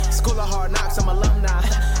School of hard knocks, I'm alumni.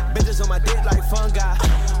 Bitches on my dick like fungi.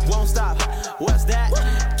 Won't stop, what's that?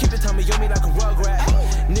 Keep it tummy on me like a rugrat.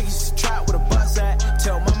 Niggas trap with a bus at.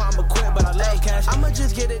 Tell mama I'ma quit, but I love cash. I'ma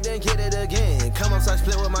just get it, then get it again. Come on, so I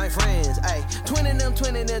split with my friends. Ayy, twinning them,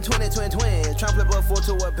 twins. Try flip up 4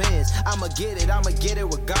 to a Benz. I'ma get it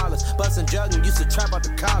regardless. Bustin' jugging, used to trap out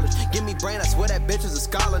the college. Give me brain, I swear that bitch is a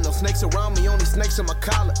scholar. No snakes around me, only snakes in my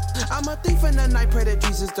collar. I'm a thief in the night, pray that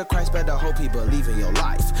Jesus the Christ better hope he believe in your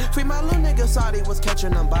life. Free my little nigga Saudi was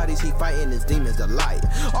catching them bodies, he fighting his demons delight.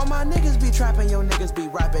 All my niggas be trapping, your niggas be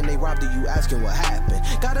rapping. They robbed you asking what happened.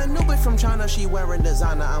 Got a new bitch from China, she wearing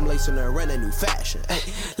designer. I'm lacing her in a new fashion. Ay,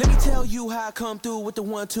 let me tell you how I come through with the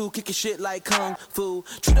 1-2, kicking shit like kung fu.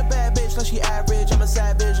 Treat a bad bitch like she average. I'm a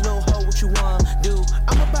savage, no hoe, what you want do?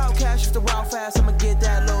 I'm about cash, if the route fast, I'ma get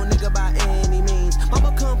that little nigga by any means.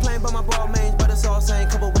 Mama complain about my broad mains, but it's all same.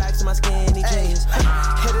 Couple wax in my skinny jeans.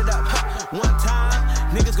 Hit it up, one time.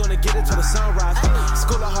 Niggas gonna get it till the sunrise.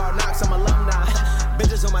 School of hard knocks, I'm alumni.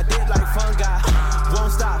 Bitches on my dick like fungi.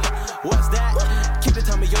 Won't stop, what's that? Keep it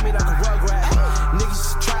tummy on me like a rugrat.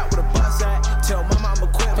 Niggas trap with a bus at. Tell mama I'ma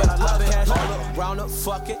quit, but I love cash. All up, round up,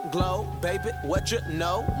 fuck it, glow, baby, what you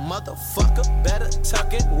know? Motherfucker, better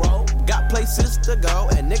tuck it, roll. Got places to go,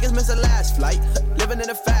 and niggas miss the last flight. Living in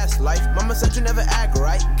a fast life, mama said you never act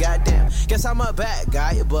right. Goddamn, guess I'm a bad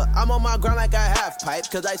guy, but I'm on my grind like I have pipe.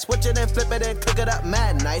 Cause I switch it and flip it and cook it up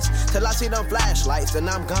mad nice. Till I see them flashlights, then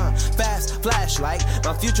I'm gone. Fast flashlight,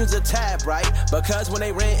 my future's a tab, right? Because when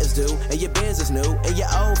they rent is due, and your Benz is new, and your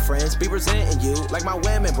old friends be presenting you like my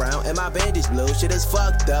women brown and my bandage blue. Shit is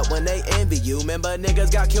fucked up when they envy you. Remember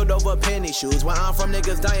niggas got killed over penny shoes. Where I'm from,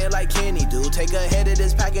 niggas dying like Kenny do. Take a hit of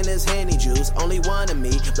this packing this Henny juice. Only one of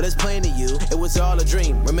me, but it's plenty of you. It was all a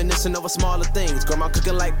dream, reminiscing over smaller things. Grandma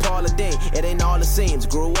cooking like Paula Deen. It ain't all it seems.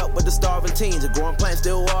 Grew up with the starving teens, a growing plant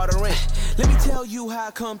still watering. Let me tell you how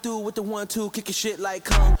I come through with the 1-2, kicking shit like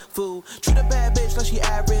kung fu. Treat a bad bitch like she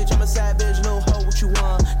average. I'm a savage, no hoe, what you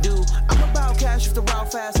want do? I'm about cash, if the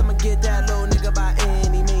route fast, I'ma get that little nigga by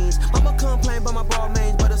any means. Mama complain about my broad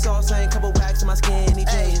mains, but it's all same. Couple wax in my skinny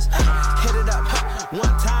jeans. Hit it up,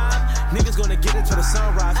 one time. Niggas gonna get it till the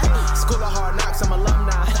sunrise. School of hard knocks, I'm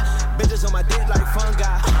alumni. Bitches on my dick like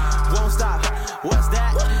fungi. Won't stop, what's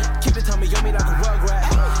that? Keep it tummy on me like a rugrat.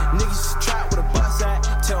 Niggas trap with a bus at.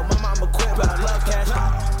 Tell mama I'ma quit, but I love cash.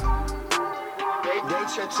 They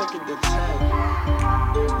checking the tag.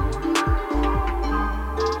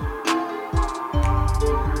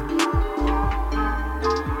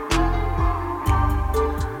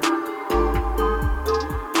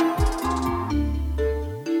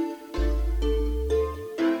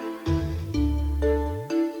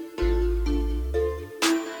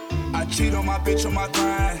 Cheat on my bitch on my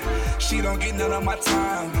grind. She don't get none of my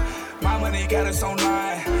time. My money got us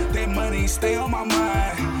online. That money stay on my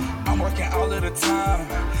mind. I'm working all of the time.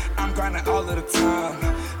 I'm grinding all of the time.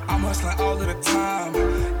 I'm hustling all of the time.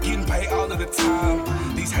 Getting paid all of the time.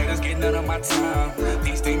 These haters get none of my time.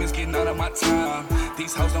 These demons get none of my time.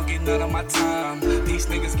 These hoes don't get none of my time. These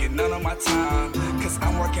niggas get none of my time. Cause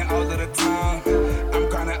I'm working all of the time. I'm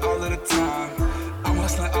grinding all of the time. I'm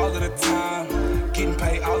hustling all of the time. Getting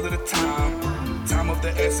paid all of the time. Time of the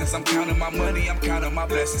essence, I'm counting my money, I'm counting my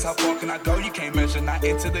blessings. How far can I go? You can't measure. Not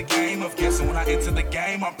into the game of guessing. When I enter the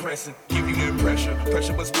game, I'm pressing. Give you the pressure.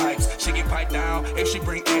 Pressure was pipes. She get piped down if she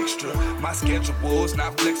bring extra. My schedule is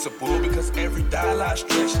not flexible because every dollar I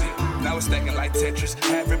stretched it. Now it's stacking like Tetris.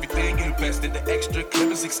 Have everything invested. The extra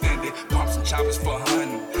clip is extended. Pumps and choppers for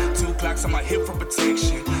 100. 2 clocks on my hip for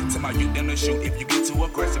protection. To my youth in the shoot. If you get too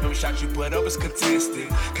aggressive, every shot you put up is contested.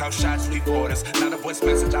 Count shots, leave orders. Not a voice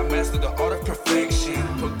message. I mastered the art of perfection.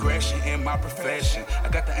 Progression in my profession. I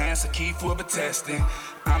got the answer key for the testing.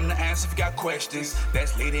 I'm the answer if you got questions.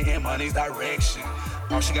 That's leading in money's direction.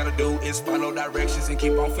 All she gotta do is follow directions and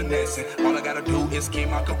keep on finessing. All I gotta do is keep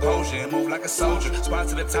my composure and move like a soldier. Spot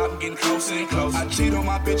to the top and getting closer and closer. I cheat on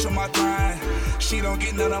my bitch on my grind. She don't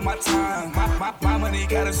get none of my time. My money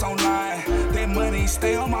got us online. That money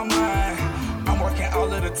stay on my mind. I'm working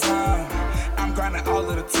all of the time. I'm grinding all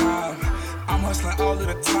of the time. I'm hustling all of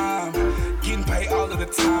the time. Getting paid all of the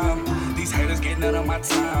time. These haters get none of my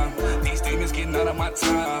time. These demons get none of my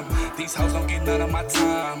time. These hoes don't get none of my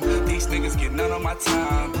time. These niggas get none of my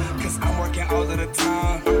time. Cause I'm working all of the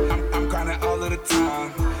time. I'm grinding all of the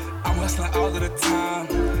time. I'm hustling all of the time.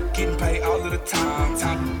 Getting paid all of the time.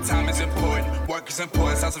 Time is important. Work is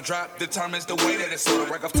important. Sounds of drop determines the way that it's sort of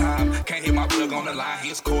work of time. Can't hit my plug on the line. He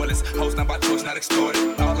is cordless. Host not by choice, not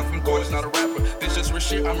extorted. All of them gorgeous, not a rapper. This just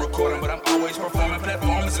this real shit I'm recording, but I'm always performing.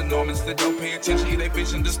 Platform is enormous. They don't pay attention, either they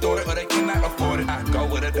vision distorted or they cannot afford it. I go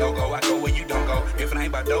where the dough go, I go where you don't go. If it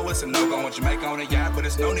ain't by dough, it's a no-go. In Jamaica on a yacht, but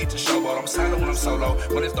it's no need to showboat. I'm silent when I'm solo.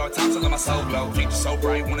 When it's dark times, I let my soul glow. Future so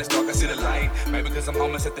bright, when it's dark, I see the light. Maybe cause I'm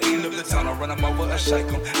homeless at the end of the tunnel. Run them over or shake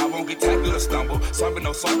them. I won't get tackled or stumble. Swiping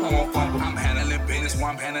no swipe, I won't fumble. I'm handling business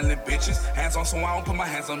while I'm handling bitches. Hands on, so I don't put my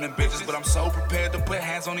hands on them bitches. But I'm so prepared to put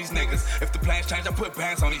hands on these niggas. If the plans change, I put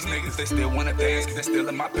bands on these niggas. They still wanna dance, cause they still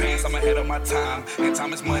in my pants. I'm ahead of my time, and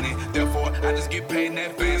time is money. Therefore, I just get paid in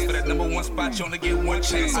advance. For that number one spot, you only get one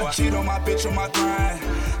chance. So I cheat on my bitch on my grind.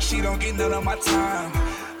 She don't get none of my time.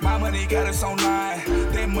 My money got us online.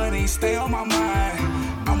 That money stay on my mind.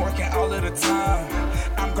 I'm working all of the time.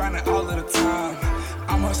 I'm grinding all of the time.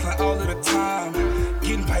 I'm hustling all of the time.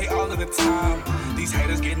 Getting paid all of the time. These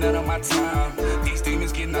haters get none of my time. These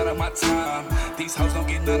demons get none of my time. These hoes don't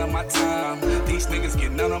get none of my time. These niggas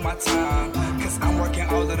get none of my time. Cause I'm working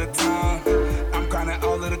all of the time. I'm grinding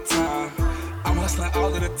all of the time. I'm hustling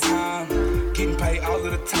all of the time. Getting paid all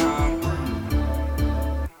of the time.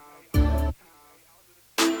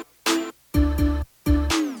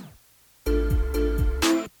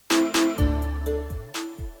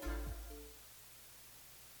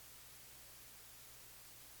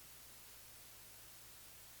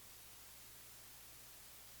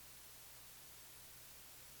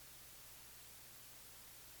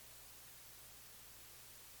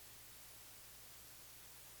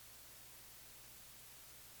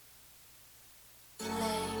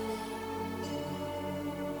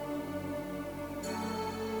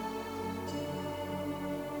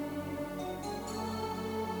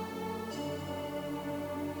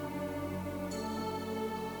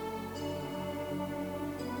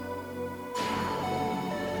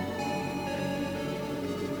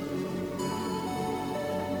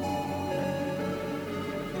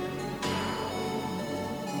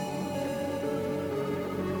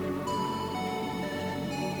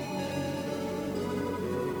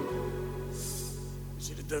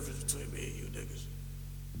 The difference between me and you niggas,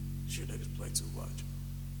 you niggas play too much.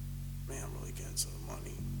 Man, I'm really getting to the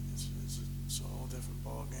money. It's a whole different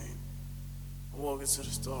ball game. I walk into the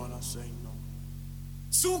store and I say, you know,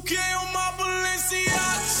 2K on my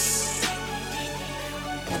Balenciagas.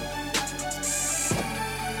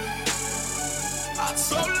 I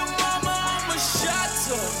told her mama I'm a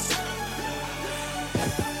shotter.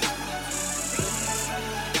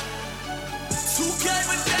 2K,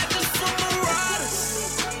 but that just for marauders.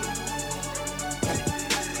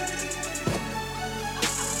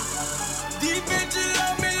 These bitches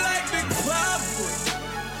love me like Big Papa.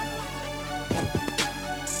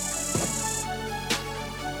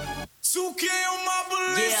 2K on my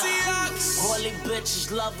Balenciagas. All they bitches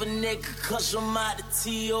love a nigga cause I'm out of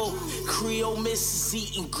T.O. Creole misses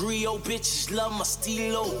eating griot, bitches love my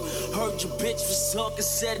stilo. Heard your bitch was talking,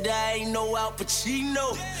 said I ain't no Al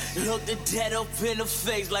Pacino. Looked the dead up in the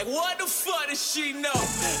face like what the fuck does she know?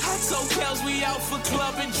 I told Kels we out for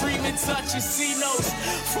clubbing, dreaming, touching C-notes.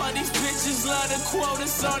 For these bitches love the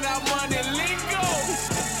quotas on our money lingo.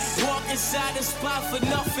 Walk inside the spot for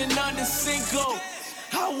nothing under Cinco.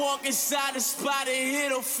 I walk inside the spot and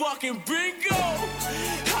hit a fucking bingo.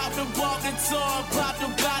 Hopped above the tour, popped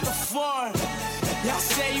about the farm. Y'all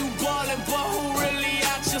say you ballin', but who really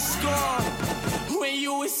out your scorn? When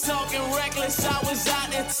you was talking reckless, I was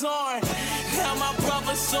out there torn. Now my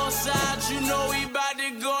brother's on side, you know he bout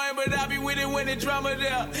to go in, but I be with it when the drama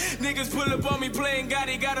there. Niggas pull up on me playing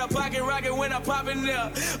Gotti, got a pocket rocket when I pop in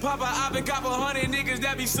there. Papa, I been cop 100 niggas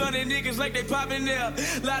that be sunning niggas like they poppin' there.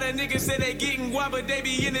 Lot of niggas say they getting guap, but they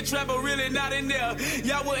be in the trap, but really not in there.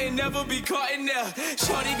 Y'all wouldn't never be caught in there.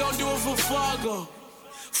 Shorty gon' do it for Fargo.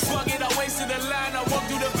 Fuck it, I wasted the line. I walked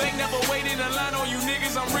through the bank, never waited in line on you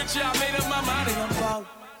niggas. I'm richer, I made up my mind and I'm out.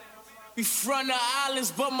 We front the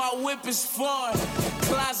islands, but my whip is foreign.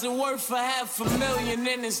 Closet worth for $500,000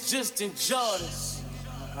 and it's just in Jordans.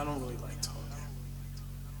 I don't really like talking.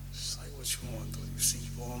 It's like what you want, though. You see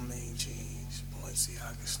Balmain jeans,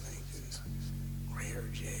 Balenciaga sneakers, rare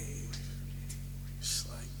J's. It's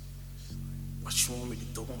like, what you want me to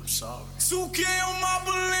do? I'm sorry. 2K on my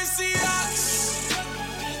Balenciagas.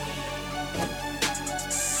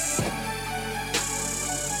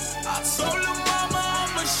 I told her mama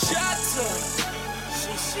I'm a shotter.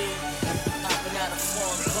 She said, popping out of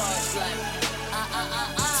foreign cars like,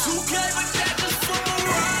 2K, but that just for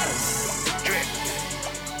marauders. Drip,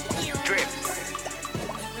 drip,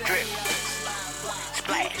 drip,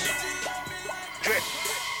 splash, drip,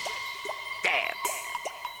 damn,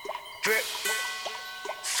 drip,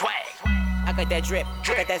 swag. I got that drip, I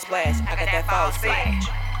got that splash, I got that fall splash.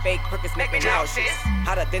 Fake Perkins make me nauseous.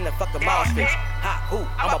 Hotter than the fucking mouse bitch. Hot who?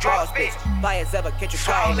 I'm a boss bitch. Fly as ever, catch you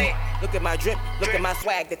crawling. Look at my drip, look at my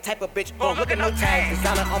swag. The type of bitch, don't look at no tags.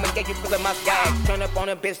 Designer on me, get you feeling my swag. Turn up on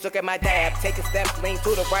a bitch, look at my dab. Take a step, lean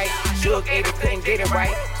to the right. Shook, Avery couldn't get it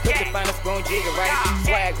right. Look at find a spoon, jigger right.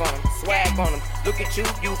 Swag on him. Look at you,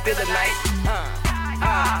 you feeling nice.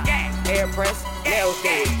 Hair press, nails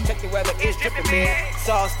dead. Check the weather, it's dripping man.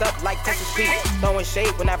 Sauced up like Texas Pete. Throwing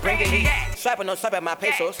shade when I bring the heat. Swiping no swipe at my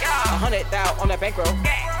pesos. 100,000 on that bankroll.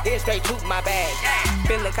 Then straight to my bag.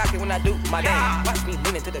 Feeling cocky when I do my dance. Watch me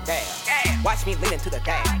leaning to the dash. Watch me leaning to the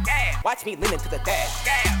dash. Watch me leaning to the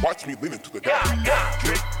dash. Watch me leaning to the dash.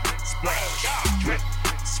 Drip, splash, drip,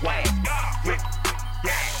 swag, drip,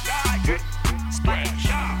 drip, splash,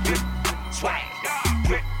 drip, swag,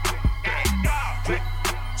 drip, drip,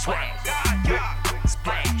 swag, drip,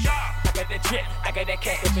 splash. I got that drip, I got that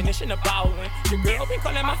cat definition of ballin'. Your girl been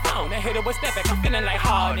calling my phone, that hit her with step back, I'm feeling like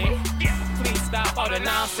Harden. Please stop all the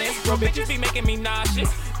nonsense, bro, bitches be making me nauseous.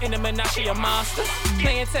 In the menage a monster,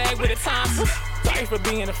 playing tag with a Thompson. Sorry for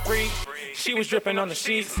being a freak, she was dripping on the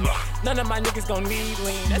sheets. None of my niggas gon' need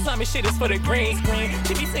lean, that time shit is for the green screen.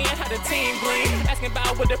 She be seeing how the team gleam, asking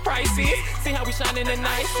about what the price is. See how we shining the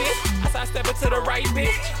nicest, I sidestep it to the right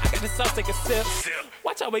bitch. I got the sauce, take a sip.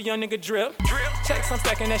 Watch how a young nigga drip. Check some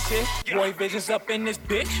stacking that shit. Boy, visions up in this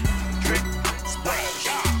bitch. Drip, splash,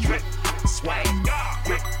 drip, swag,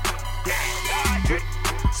 drip, drip,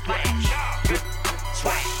 splash, drip,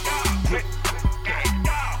 swag, drip,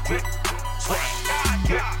 drip, swag,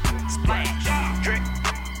 drip, splash, Drip,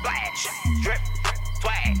 splash, drip,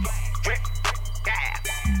 swag, drip, dab,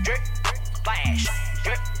 drip, splash,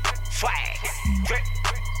 drip, swag, drip,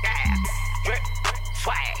 dab, drip,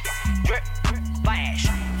 swag, drip, splash.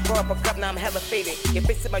 Pour up a cup, now I'm hella faded. Your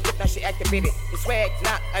bitch in my drip, now she activated. Your swag,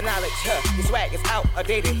 not a knowledge, Your swag is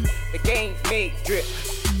outdated. The game made drip.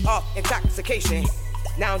 Off intoxication.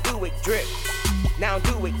 Now do it drip. Now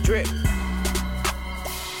do it drip.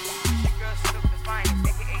 Girl Snuk the finest,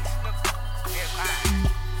 aka Snuk. They're fine.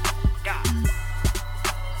 Yeah.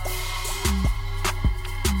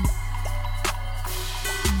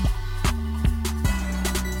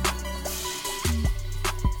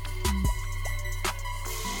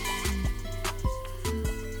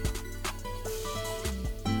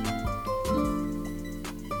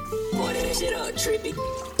 Boy, that shit up, trippy.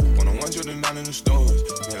 When I'm 109 in the stores,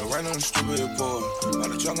 made it right on the strip of the board. By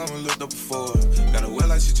the trunk, I'ma lift up before. Got it wet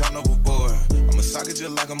like she jumped overboard. I'ma sock it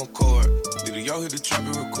just like I'm a cord. Did a yo hit the trap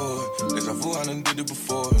and record. Deja vu, I done did it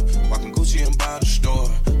before. Walking Gucci and buy the store.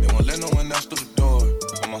 They won't let no one else through the door.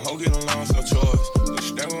 I'm a hoe, get along, it's no choice. Just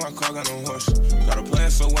stay with my car, got no horse. Gotta play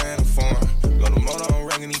it so way in the foreign. Go to motor on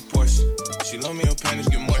Reagan, eat Porsche. She love me, her panties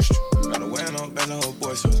get moisture. Gotta wear no back to her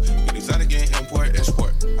boy shows. Get exotic, get import,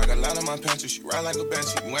 export. I got a lot in my pantry, she ride like a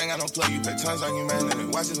banshee. You ain't got no play, you pay tons like you man.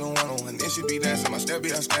 And watch it on one-on-one, then she be dancing. My step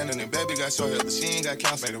be outstanding, and baby got short hair, but she ain't got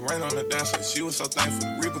counts. Made it rain on the dancer, she was so thankful.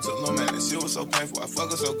 Reaper took little man, and she was so painful. I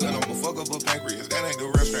fuck her so good, I'ma fuck up her pancreas. That ain't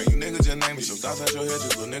the restaurant, you niggas just name me. Some thoughts out your head,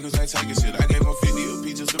 just little niggas ain't taking shit. I gave him 50 a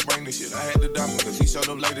piece just to bring this shit. I had to dock him, cause he showed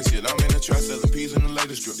up latest shit. I'm in the trap selling peas in the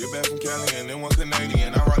latest strip. You're back from Cali, and then one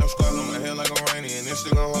Canadian. I ride them scars on my head like a rainy, and this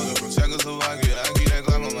shit gon' hold up from Czechoslovakia. I keep that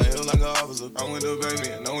Glock on my hill like an officer. I'm with the baby,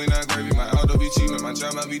 and no, we not gravy. My auto be cheap, and my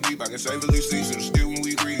job might be deep. I can safely see some still when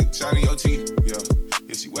we greedy. Shiny your teeth, yeah.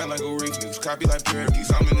 Yeah, she wet like a reef. Niggas copy like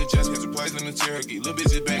parakeets. I'm in the chest, catch a place in the Cherokee. Little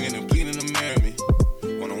bitch is banging and pleading to marry me.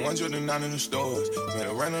 109 in the stores, made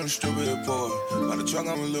it rain on the strip of the port. By the truck,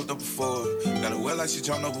 I'ma lift up before. Got it wet like she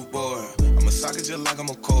jumped overboard. I'ma sock it just like I'm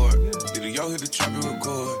a cord. Did a yo hit the trap and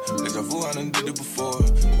record. Deja vu, I done did it before.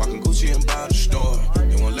 Walking Gucci and buy the store.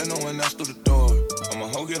 They won't let no one else through the door. I'm a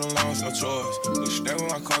hoe, get along, it's no choice. Just stay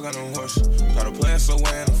with my car, got no horse. Gotta play it so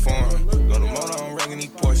way in the foreign. Go to motor on Reagan,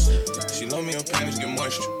 eat Porsche. She love me, her panties get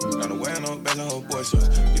moisture. Gotta wear no back to her boy shows.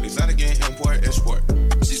 Get exotic, get import, export.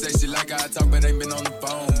 She say she like how I talk, but ain't been on the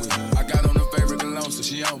phone with me. I got on her favorite cologne, so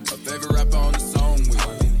she on my favorite rapper on the song with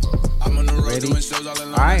me. I'm on the road doing shows all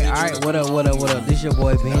alone. Alright, what up? This your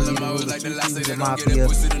boy Benji, the Mafia.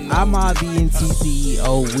 I'm and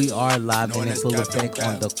TCEO. We are live and in full effect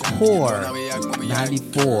on the Core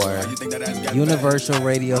 94 Universal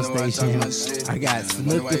Radio Station. I got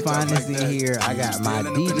Snuk the Finest in here. I got my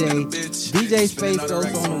DJ Space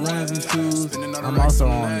Ghost on the ones and twos. I'm also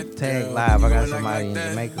on Tag Live. I got somebody in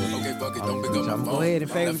Jamaica. I'm gonna go ahead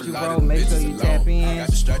and favorite you, bro. Make sure you tap in.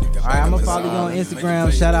 Alright, I'm gonna follow you on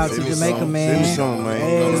Instagram. Shout out to Jamaica, man. Hey, you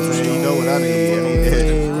know what I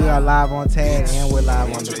need. We are live on Tag and we're live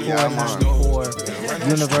on the Core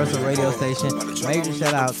Universal Radio Station. Major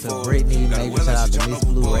shout out to Brittany. Major shout out to Miss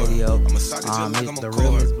Blue Radio. The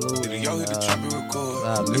real Miss Blue.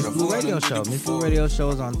 Miss Blue Radio Show. Miss Blue Radio Show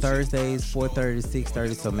is on Thursdays, 4:30 to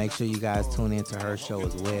 6:30. So make sure you guys tune into her show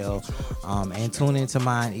as well, and tune into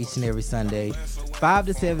mine each and every Sunday, 5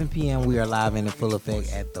 to 7 p.m. We are live in full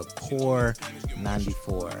effect at the Core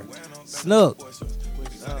 94. Snuk,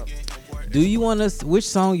 do you want us? Which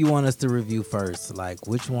song you want us to review first? Like,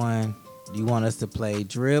 which one do you want us to play?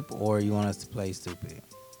 Drip, or you want us to play Stupid?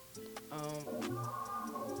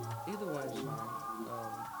 Either one's fine.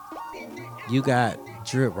 You got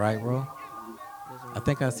Drip, right, bro? I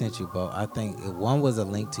think I sent you both. I think one was a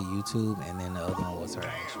link to YouTube, and then the other one was her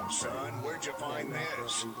actual show. Where'd you find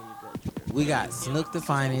this? We got Snuk the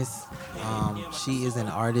Finest. She is an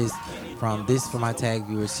artist from my tag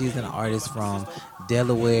viewers. She's an artist from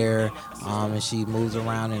Delaware, and she moves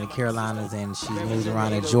around in the Carolinas, and she moves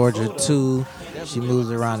around in Georgia too. She moves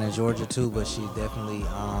around in Georgia too, but she definitely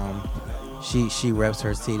she reps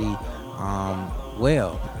her city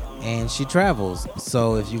well, and she travels.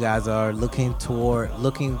 So if you guys are looking to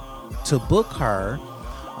book her,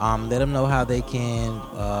 let them know how they can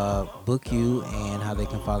book you and how they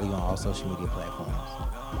can follow you on all social media platforms.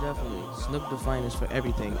 Definitely. Snuk the Finest for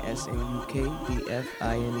everything. SNUKDFINEST.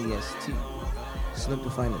 Snuk the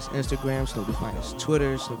Finest Instagram, Snuk the Finest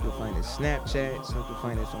Twitter, Snuk the Finest Snapchat, Snuk the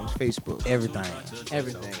Finest on Facebook. Everything.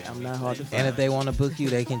 I'm not hard to find. And if they want to book you,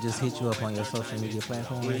 they can just hit you up on your social media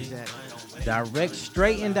platform. Exactly.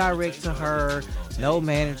 Straight and direct to her. No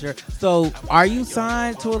manager. So, are you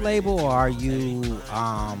signed to a label, or are you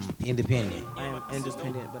independent? I am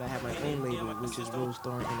independent, but I have my own label, which is Rose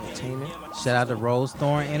Thorn Entertainment. Shout out to Rose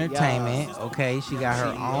Thorn Entertainment. Yeah. Okay, she got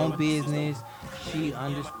her own business. She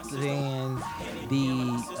understands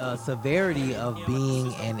the severity of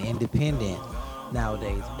being an independent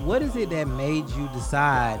nowadays. What is it that made you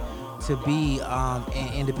decide to be an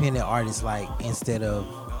independent artist, like, instead of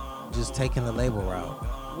just taking the label route?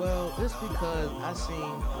 Well, it's because I seen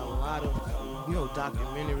a lot of,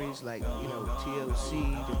 documentaries like,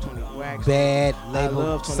 TLC, the Tony Braxton. Bad label, I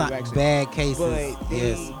love Tony Braxton. Bad cases. But they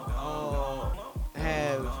yes.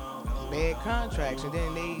 Have bad contracts, and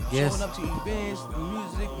then they showing up to events,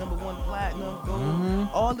 music, #1 platinum, gold,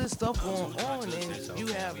 all this stuff going on, and you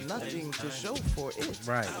have nothing to show for it.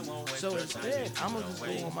 Right. So instead, I'm gonna just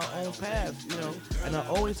go on my own path, And I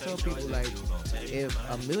always tell people, like, if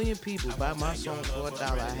 1 million people buy my song for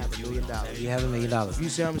 $1, I have $1 million. You have $1 million. You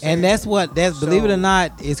see what I'm saying? And believe it or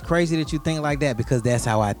not, it's crazy that you think like that, because that's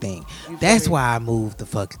how I think. That's why I moved the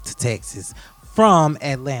fuck to Texas from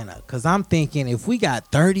Atlanta, because I'm thinking, if we got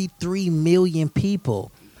 33 million people,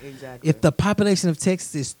 exactly. If the population of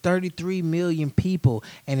Texas is 33 million people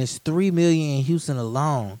and it's 3 million in Houston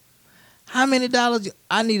alone, how many dollars?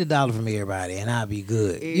 I need $1 from everybody and I'll be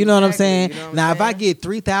good. Exactly. You know what I'm saying? If I get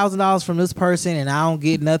 $3,000 from this person and I don't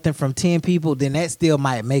get nothing from 10 people, then that still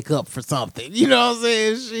might make up for something. You know what I'm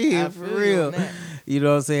saying? Shit, for real. You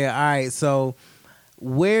know what I'm saying? All right, so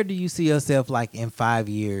where do you see yourself, like, in 5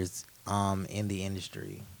 years in the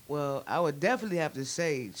industry? Well, I would definitely have to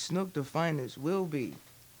say Snuk the Finest will be.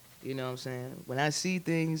 You know what I'm saying? When I see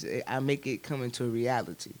things, I make it come into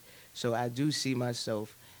reality. So I do see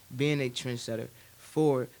myself being a trendsetter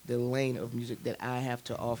for the lane of music that I have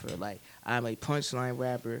to offer. Like, I'm a punchline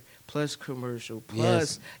rapper, plus commercial,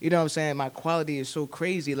 plus, you know what I'm saying? My quality is so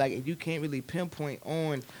crazy. Like, you can't really pinpoint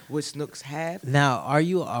on what Snooks have. Now, are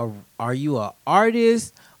you a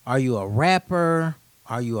artist? Are you a rapper?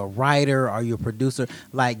 Are you a writer? Are you a producer?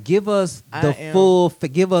 Like, give us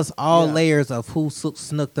give us all layers of who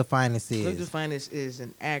Snuk the Finest is. Snuk the Finest is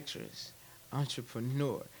an actress,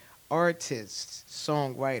 entrepreneur, artist,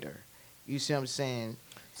 songwriter. You see what I'm saying?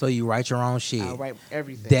 So you write your own shit. I write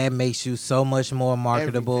everything. That makes you so much more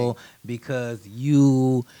marketable because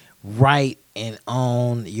you write and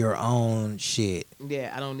own your own shit.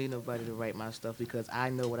 Yeah, I don't need nobody to write my stuff because I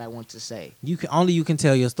know what I want to say. You can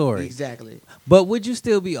tell your story. Exactly. But would you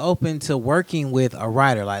still be open to working with a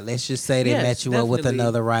writer? Like, let's just say they met you up with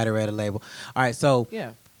another writer at a label. All right, so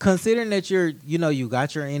considering that you're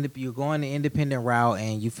going the independent route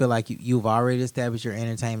and you feel like you've already established your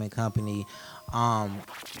entertainment company,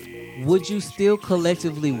 would you still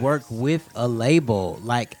collectively work with a label,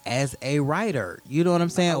 like as a writer? You know what I'm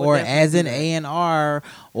saying? Or as an A&R,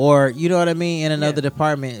 or you know what I mean, in another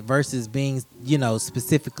department versus being,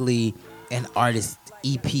 specifically an artist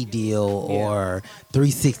EP deal or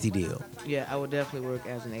 360 deal? Yeah, I would definitely work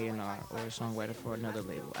as an A&R or a songwriter for another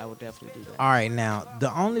label. I would definitely do that. All right, now,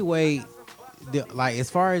 the only way like as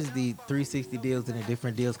far as the 360 deals and the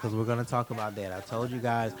different deals, because we're gonna talk about that. I told you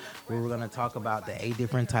guys we were gonna talk about the 8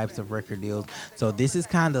 different types of record deals. So this is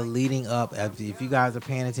kind of leading up. If you guys are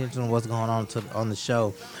paying attention to what's going on the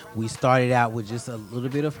show, we started out with just a little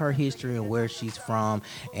bit of her history and where she's from,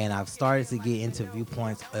 and I've started to get into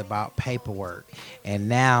viewpoints about paperwork, and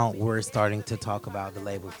now we're starting to talk about the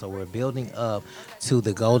label. So we're building up to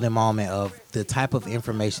the golden moment of the type of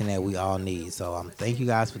information that we all need. So thank you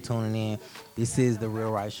guys for tuning in. This is the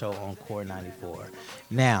Real Right Show on Core 94.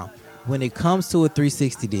 Now, when it comes to a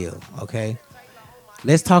 360 deal, okay,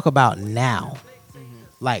 let's talk about now.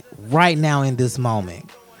 Like right now in this moment.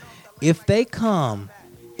 If they come,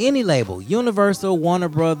 any label, Universal, Warner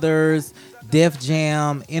Brothers, Def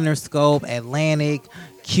Jam, Interscope, Atlantic,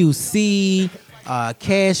 QC,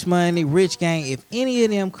 Cash Money, Rich Gang, if any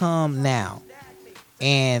of them come now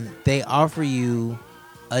and they offer you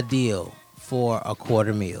a deal for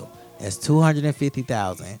 $250,000, that's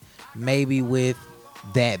 $250,000, maybe with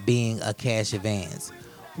that being a cash advance,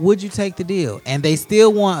 would you take the deal? And they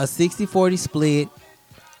still want a 60-40 split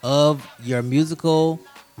of your musical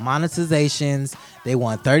monetizations. They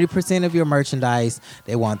want 30% of your merchandise.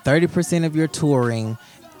 They want 30% of your touring.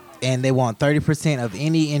 And they want 30% of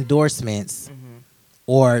any endorsements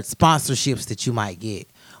or sponsorships that you might get.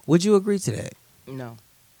 Would you agree to that? No.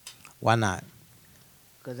 Why not?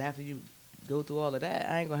 Because after you go through all of that,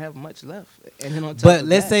 I ain't going to have much left. And then on top But of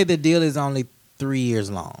let's that, say the deal is only 3 years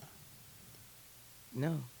long.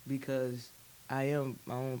 No, because I am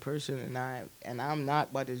my own person, and I'm not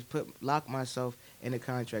about to lock myself in a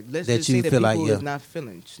contract. Let's That just you say that feel people like is not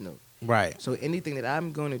feeling Snoop. Right. So anything that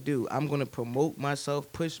I'm going to do, I'm going to promote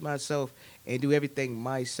myself, push myself, and do everything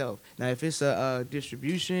myself. Now, if it's a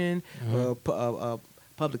distribution or a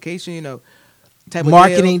publication, you know, type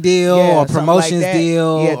marketing of deal yeah, or promotions like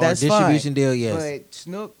deal yeah, or that's distribution fine. deal, yes. But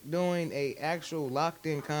Snook doing a actual locked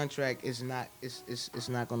in contract is not it's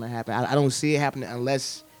not going to happen. I don't see it happening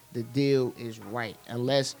unless the deal is right.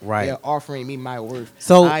 Unless they're offering me my worth.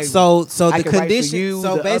 So I the can write for condition you,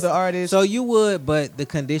 so the other artists. so you would, but the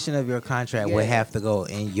condition of your contract would have to go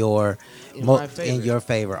in your in your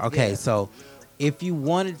favor. Okay, so if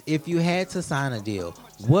you had to sign a deal,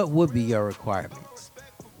 what would be your requirements?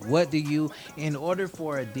 What do you, in order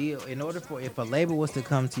for if a label was to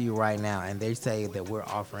come to you right now and they say that we're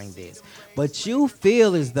offering this, but you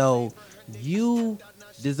feel as though you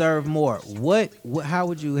deserve more, how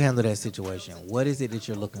would you handle that situation? What is it that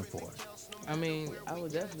you're looking for? I mean, I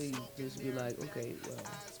would definitely just be like, okay,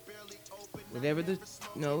 whatever the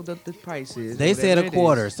price is. They said a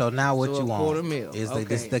quarter, is, so now what you want $250,000 is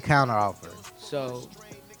this the counter offer. So,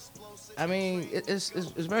 I mean, it's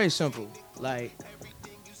very simple. Like,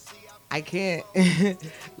 I can't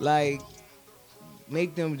like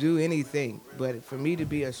make them do anything, but for me to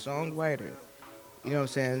be a songwriter, you know what I'm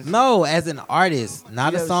saying? No, as an artist,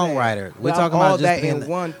 not a songwriter. We're talking all about just that being in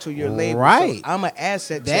one to your label. Right. So I'm an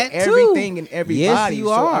asset That to everything and everybody. Yes, you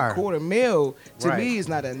so are. $250,000 to Right. me is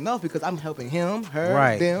not enough because I'm helping him, her,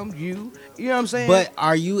 Right. them, you. You know what I'm saying? But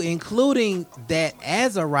are you including that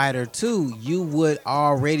as a writer too? You would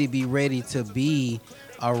already be ready to be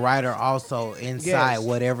a writer also inside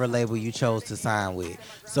whatever label you chose to sign with.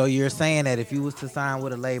 So you're saying that if you was to sign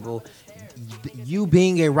with a label, you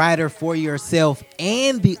being a writer for yourself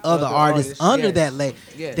and the other artists under that label,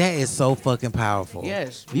 that is so fucking powerful.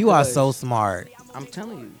 Yes, you are so smart. I'm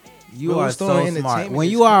telling you. You are so smart. When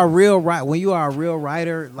you are a real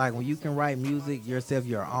writer, like when you can write music yourself,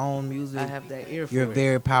 your own music, I have that ear for you're it.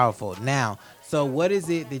 very powerful. Now, so what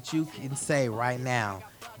is it that you can say right now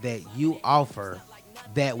that you offer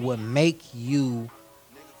that would make you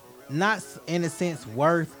not in a sense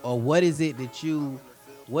worth, or what is it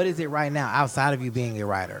right now outside of you being a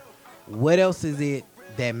writer? What else is it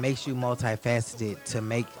that makes you multifaceted to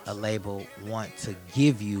make a label want to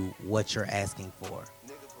give you what you're asking for?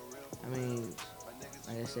 I mean,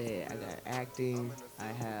 like I said, I got acting.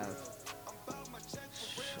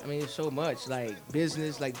 It's so much. Like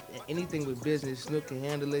business, like anything with business, Snuk can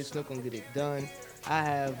handle it. Snuk can get it done. I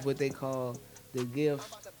have what they call the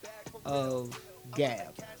gift of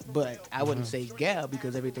gab. But I wouldn't say gab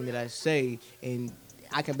because everything that I say, and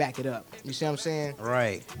I can back it up. You see what I'm saying?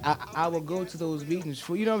 Right. I will go to those meetings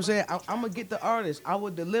for, you know what I'm saying? I'm going to get the artist. I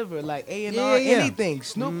would deliver like A&R, anything.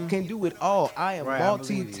 Snoop can do it all. I am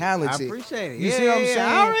multi-talented. I appreciate it. You see what I'm saying?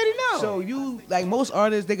 I already know. So you, like most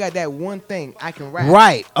artists, they got that one thing. I can rap.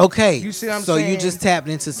 Right. Okay. You see what I'm saying? So saying? you just tapped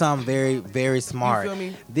into something very, very smart. You feel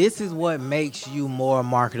me? This is what makes you more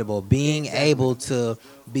marketable. Being able to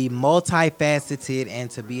be multifaceted and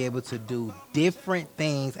to be able to do different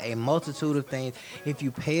things, a multitude of things. If you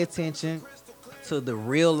pay attention to the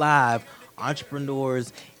real live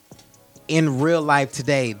entrepreneurs in real life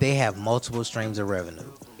today, they have multiple streams of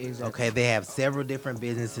revenue. Exactly. Okay, they have several different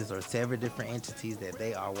businesses or several different entities that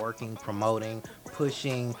they are working, promoting,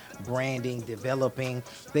 pushing, branding, developing.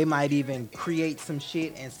 They might even create some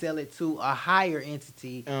shit and sell it to a higher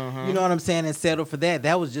entity. You know what I'm saying? And settle for that.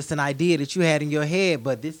 That was just an idea that you had in your head,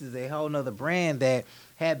 but this is a whole nother brand that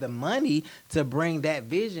had the money to bring that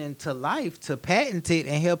vision to life, to patent it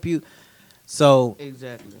and help you. So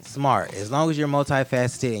exactly, smart. As long as you're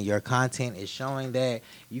multifaceted and your content is showing that,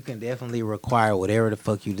 you can definitely require whatever the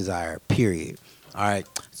fuck you desire. Period. All right.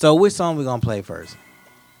 So which song we gonna play first?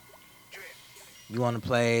 You want to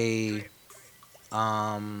play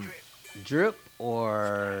Drip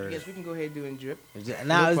or? Yes, we can go ahead and do it in Drip.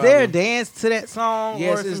 Now, No is there a problem. dance to that song?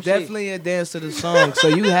 Yes, or some it's definitely shit? a dance to the song. So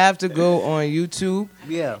you have to go on YouTube.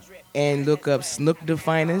 Yeah. And look up Snuk the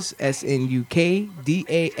Finest,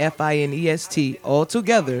 SNUKDAFINEST, all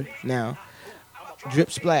together now. Drip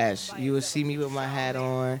Splash. You will see me with my hat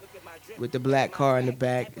on, with the black car in the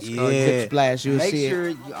back. It's called Drip Splash. You'll Make see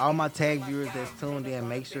sure it. all my tag viewers that's tuned in,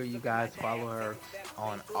 make sure you guys follow her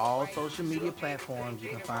on all social media platforms.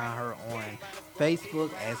 You can find her on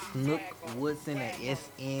Facebook as Snuk Woodson at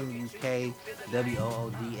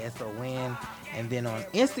SNUKWOODSON. And then on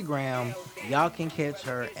Instagram, y'all can catch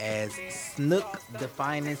her as Snuk the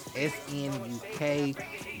Finest, SNUKDFINEST.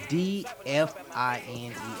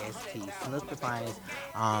 Snuk the Finest.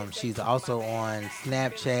 She's also on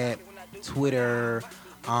Snapchat, Twitter.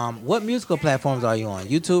 What musical platforms are you on?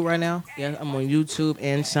 YouTube right now? Yeah, I'm on YouTube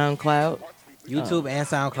and SoundCloud. YouTube and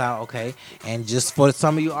SoundCloud, okay. And just for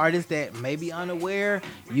some of you artists that may be unaware,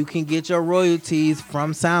 you can get your royalties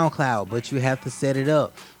from SoundCloud, but you have to set it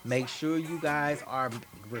up. Make sure you guys are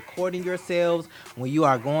recording yourselves when you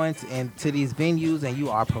are going into these venues and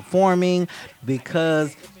you are performing,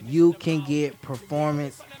 because you can get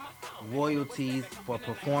performance royalties for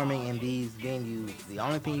performing in these venues. The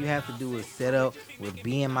only thing you have to do is set up with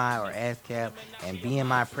BMI or ASCAP, and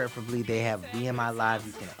BMI preferably. They have BMI Live.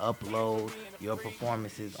 You can upload your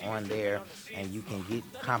performances on there and you can get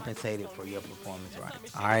compensated for your performance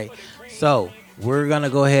rights. All right, so we're gonna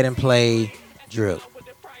go ahead and play Drip.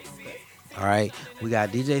 All right, we got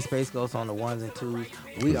DJ Space Ghost on the ones and twos.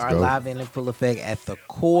 We are live and in full effect at the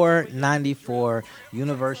Core 94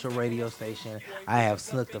 Universal Radio Station. I have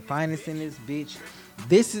Snuk the Finest in this bitch.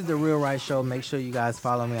 This is the Real Right Show. Make sure you guys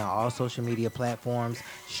follow me on all social media platforms.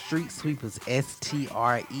 Street Sweepers, STREET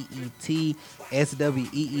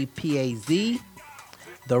SWEEPAZ.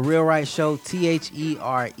 The Real Right Show,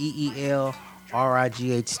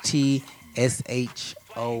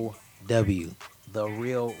 THERELRIGHTSHOW. The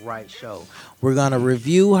Real Right Show. We're gonna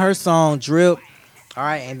review her song Drip. All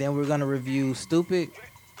right, and then we're gonna review Stupid.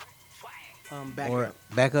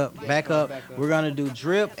 Back up. We're gonna do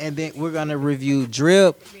Drip, and then we're gonna review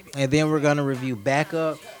Drip, and then we're gonna review Back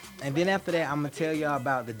Up, and then after that, I'm gonna tell y'all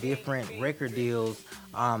about the different record deals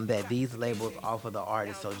that these labels offer the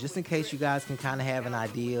artists. So just in case you guys can kind of have an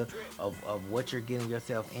idea of what you're getting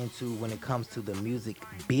yourself into when it comes to the music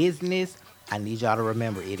business, I need y'all to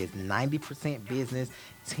remember it is 90% business,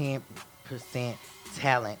 10%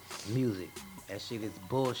 talent music. That shit is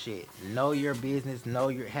bullshit. Know your business,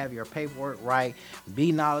 have your paperwork right,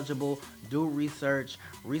 be knowledgeable, do research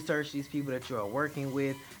these people that you are working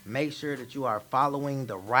with, make sure that you are following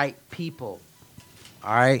the right people.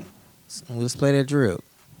 All right, so let's play that Drip.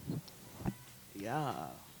 Yeah.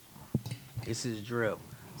 This is Drip.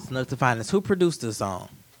 Snuk the Finest. Who produced this song?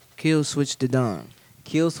 Kill Switch the Don.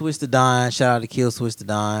 Kill Switch the Don. Shout out to Kill Switch the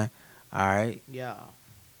Don. All right. Yeah.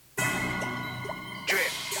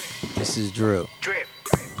 This is Drip. Drip.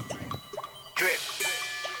 Drip.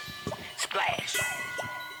 Splash.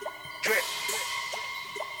 Drip.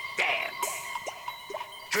 Damn.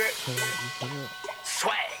 Drip.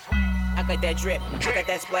 Swag. I got that drip, I got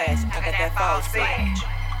that splash, I got that fall spit.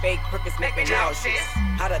 Fake Perkins make me nauseous.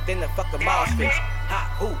 Hotter than the fucking mouse bitch. Hot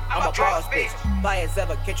who? I'm a boss bitch. Fly as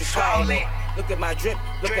ever, catch you crawling. Look at my drip,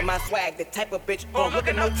 look at my swag. The type of bitch, oh, look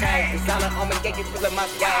at no tag. Designer on me, yeah, you feeling my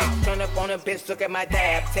swag. Turn up on a bitch, look at my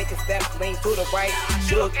dab. Take a step, lean to the right.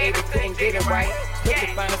 Shook Avery couldn't get it right. Look at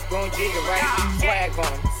finest gon' jig it right. Swag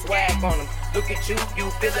on him. Look at you, you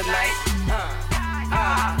feeling nice.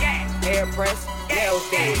 Hair press, nails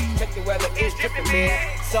dead. Check the weather, it's dripping,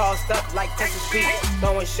 man. Sauced up like Texas Pete.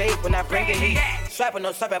 Throwing shade when I bring the heat. Swiping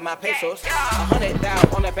no swipe at my pesos.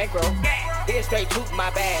 100,000 on that bankroll. Then straight to my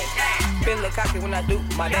bag. Feeling cocky when I do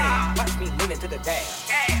my dance. Watch me lean into the dash.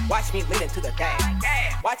 Watch me lean into the dash.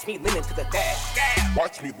 Watch me lean into the dash.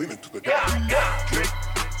 Watch me lean into the dash. Drip,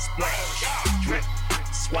 splash, drip,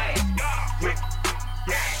 swag, drip,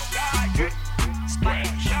 drip,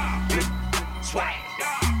 splash, drip, swag,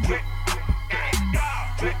 drip,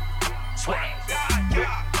 drip, swag, drip,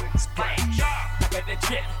 splash. I got that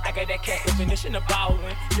drip, I got that cat definition of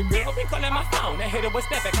ballin'. Your girl be calling my phone, that hit her with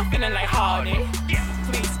step back, I'm feeling like Harden.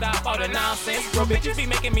 Please stop all the nonsense, bro, bitches be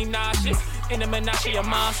making me nauseous. In the menage a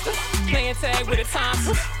monster, playing tag with a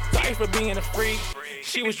Thompson. Sorry for being a freak.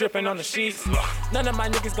 She was dripping on the sheets. None of my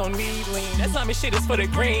niggas gon' need lean. That zombie shit is for the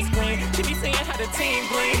green screen. She be seeing how the team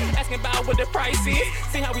gleam. Asking about what the price is.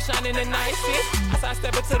 See how we shining the nicest. I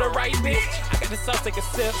sidestep it to the right, bitch. I got the sauce, take a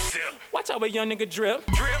sip. Watch how a young nigga drip.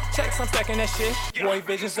 Check some stacking that shit. Boy,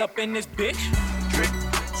 visions up in this bitch. Drip,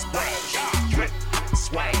 splash, drip,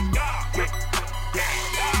 swag, drip, drip,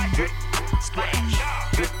 splash,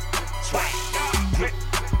 drip, swag, drip,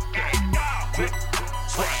 drip,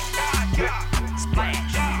 swag, drip,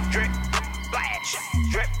 splash, drip, splash,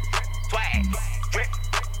 drip, swag, drip,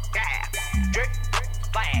 dab, drip,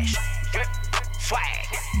 splash, drip, swag,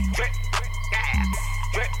 drip, dab,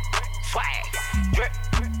 drip, swag, drip,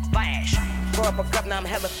 splash. Pour up a cup, now I'm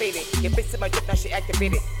hella faded. Your bitch in my drip, now she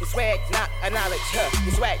activated. Your swag, not a knowledge, Your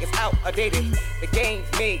swag is outdated. The game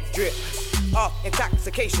made drip. Off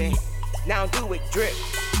intoxication. Now do it drip.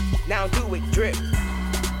 Now do it drip. Your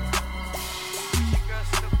girl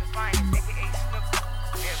Snuk the finest, aka Snuk.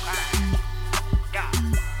 Yeah, fine.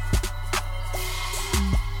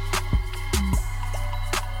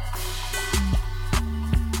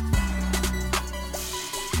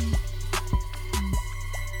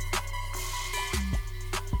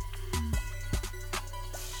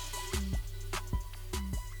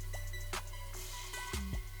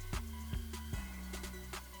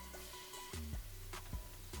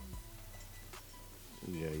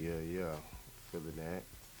 Yeah. Yeah.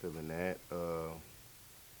 Feeling that.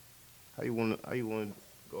 How you wanna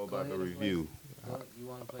go about the review? You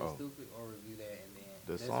want to play Stupid or review that and then?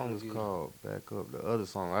 The song is called Back Up. The other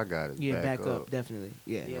song I got is Back Up, definitely.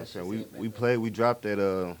 Yeah. You know what I'm saying? We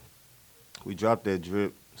dropped that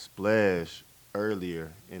drip splash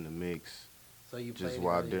earlier in the mix. So you just played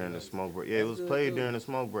while it during the smoke break. Yeah, That's it was good played too. during the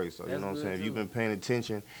smoke break. So you That's know what I'm good saying? If too. you've been paying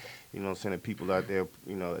attention, you know what I'm saying, the people out there,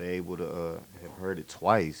 you know, they're able to have heard it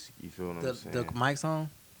twice. You feel what I'm saying? The mic's on?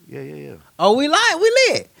 Yeah. Oh, we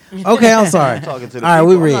lit. Okay, I'm sorry. I'm talking to the all right, people.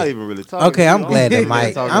 we I'm read. not even really talking Okay, to I'm you. glad the I'm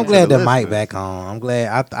mic. talking I'm to glad the the mic listeners. back on. I'm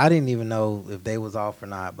glad. I didn't even know if they was off or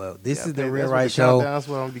not. But this is the Real That's what Right the Show. countdown- That's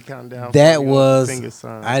what I'm gonna be counting down. That for, you know, was. finger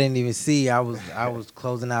sign. I didn't even see. I was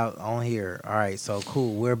closing out on here. All right, so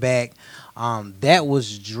cool. We're back. That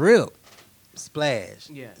was Drip Splash.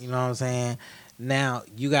 Yes. You know what I'm saying? Now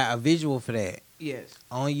you got a visual for that. Yes.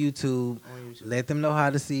 On YouTube. Let them know how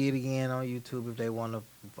to see it again on YouTube if they want to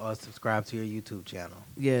subscribe to your YouTube channel.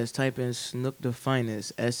 Yes, type in Snuk the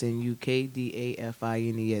Finest,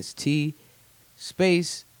 SNUKDAFINEST,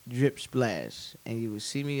 space drip splash, and you will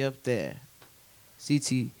see me up there.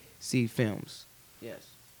 CTC Films. Yes.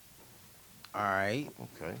 All right.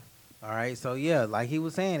 Okay. All right. So yeah, like he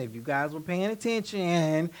was saying, if you guys were paying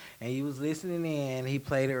attention and you was listening in, he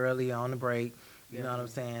played it early on the break. You know what I'm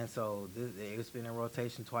saying? So it's been in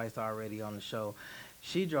rotation twice already on the show.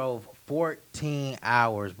 She drove 14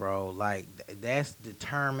 hours, bro. Like, that's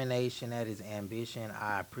determination. That is ambition.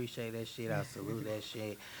 I appreciate that shit. I salute that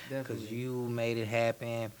shit. Because you made it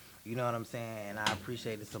happen. You know what I'm saying? And I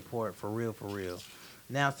appreciate the support for real, for real.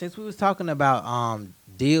 Now, since we was talking about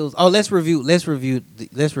deals, let's review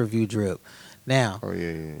Drip. Now,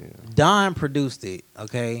 Don produced it,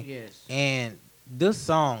 okay? Yes. And this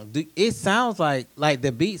song, it sounds like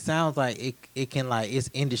the beat sounds like it can, like, it's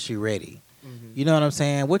industry ready. Mm-hmm. You know what I'm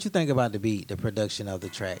saying? What you think about the beat, the production of the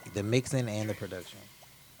track, the mixing and the production?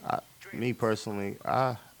 Me personally,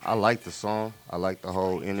 I like the song. I like the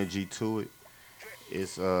whole energy to it.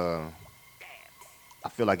 It's I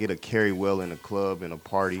feel like it'll carry well in a club, in a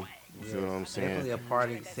party. You feel what I'm saying? Definitely a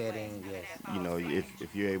party setting, yes. You know,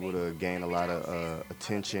 if you're able to gain a lot of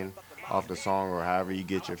attention off the song, or however you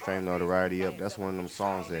get your fame notoriety up, that's one of them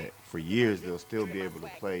songs that for years they'll still be able to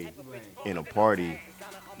play in a party,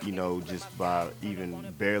 you know, just by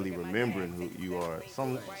even barely remembering who you are.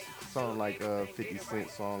 Something like 50 Cent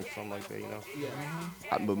song, something like that, you know?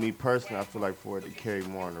 Yeah. But me personally, I feel like for it to carry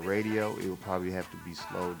more on the radio, it would probably have to be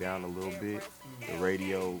slowed down a little bit, the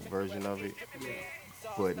radio version of it.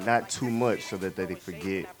 But not too much so that they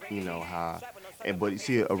forget, you know, how. But you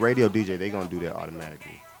see, a radio DJ, they going to do that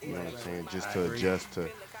automatically. You know what I'm saying? Just to adjust to.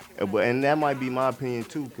 And that might be my opinion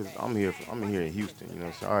too, because I'm here in Houston. You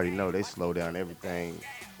know, so I already know they slow down everything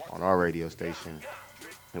on our radio station,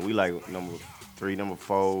 and we like number 3, number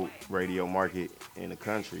 4 radio market in the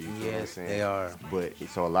country. You know what I'm saying? They are. But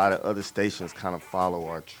so a lot of other stations kind of follow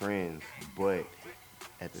our trends, but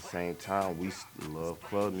at the same time, we love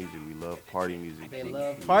club music. We love party music. They We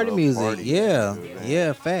love party music. party, Yeah, you know what I'm saying?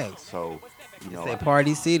 yeah, facts. So, It's a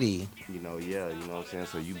party city. Yeah, you know what I'm saying?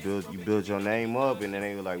 So you build your name up, and then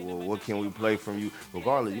they were like, well, what can we play from you?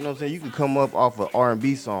 Regardless, you know what I'm saying? You can come up off an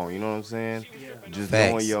R&B song, you know what I'm saying? Just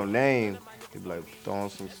Facts. knowing your name, they be like throwing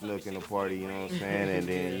some Snuk in the party, you know what I'm saying? And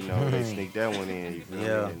then, you know, they sneak that one in, you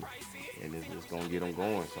feel me? And it's gonna get them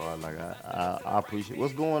going. So I appreciate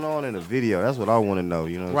what's going on in the video. That's what I want to know.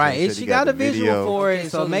 You know, Right? So She got a visual for it, Okay,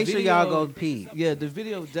 so the make sure video- y'all go peep. Yeah, the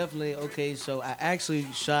video definitely okay. So I actually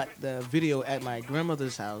shot the video at my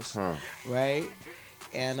grandmother's house, right?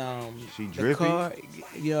 And She the drippy? car,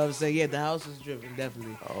 you know what I'm saying? Yeah, the house is dripping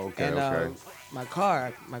definitely. Okay, And okay. my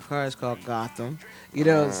car is called Gotham. You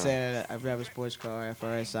know what I'm saying? I drive a sports car,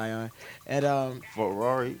 FRS Scion, and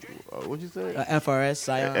Ferrari, what'd you say? FRS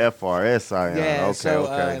Scion. FRS Scion. Yeah, Okay, so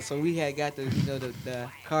okay. so we had got the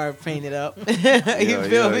car painted up. you Yeah,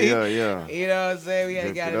 feel me? Yeah. You know what I'm saying? We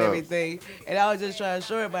had Dressed got it it up. everything. And I was just trying to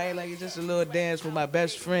show everybody like it's just a little dance with my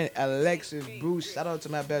best friend Alexis Bruce. Shout out to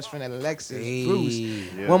my best friend Alexis Bruce.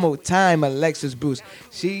 Yeah. One more time, Alexis Bruce.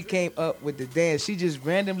 She came up with the dance. She just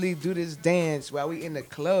randomly do this dance while we in the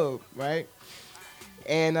club, right?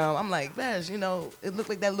 And I'm like, Bash, you know, it looked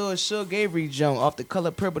like that little Suge Avery junk off The Color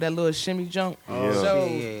Purple, that little shimmy junk. Yeah. So,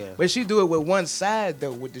 Yeah. but she do it with one side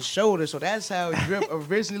though, with the shoulder. So that's how Drip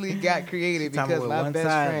originally got created She talking because with my one best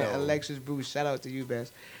side, friend though. Alexis Bruce. Shout out to you,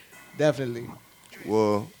 Best. Definitely.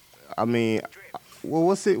 Well, I mean,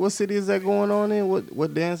 what city is that going on in?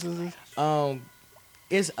 What dance is this?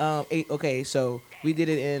 It's okay. So we did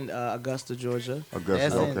it in Augusta, Georgia.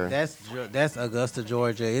 That's Augusta,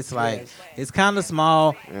 Georgia. It's like Yes. it's kind of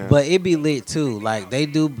small, Yeah. but it be lit too. Like they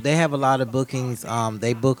have a lot of bookings.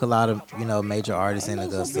 They book a lot of major artists in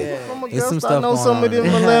Augusta. Yeah. From It's some Augusta, stuff I know going some on of them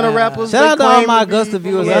there. Atlanta rappers. Shout out they to all claim my to be Augusta from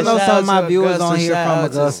viewers. Yeah, I know shout some out of my to viewers on Augusta, here shout from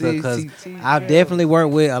out to Augusta because CTT, I've yeah. definitely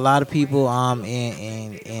worked with a lot of people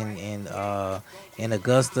in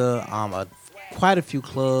Augusta. Quite a few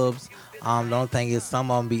clubs. The only thing is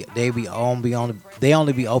some of them they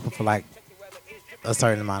only be open for like a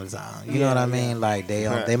certain amount of time. You know what I mean? Like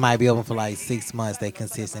they might be open for like 6 months. They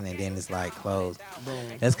consistent and then it's like closed. Boom.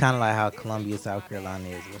 That's kind of like how Columbia, South Carolina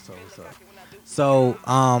is. What's up?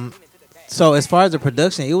 So as far as the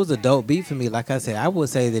production, it was a dope beat for me. Like I said, I would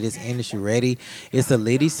say that it's industry ready. It's a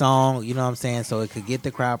litty song, you know what I'm saying? So it could get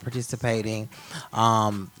the crowd participating.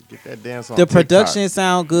 Get that dance on The TikTok. production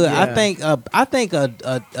sound good. Yeah. I think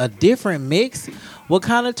a different mix will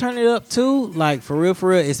kind of turn it up too. Like for real,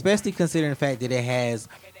 especially considering the fact that it has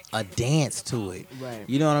a dance to it. Right.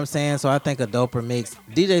 You know what I'm saying? So I think a doper mix.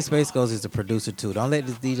 DJ Space Ghost is the producer too. Don't let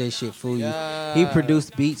this DJ shit fool you. He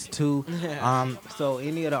produced beats too. So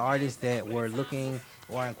any of the artists that were looking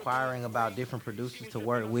or inquiring about different producers to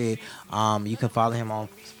work with, you can follow him on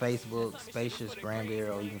Facebook, Spacious Granberry,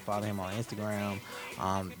 or you can follow him on Instagram,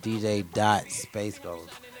 DJ.SpaceGhost.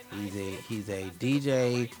 He's a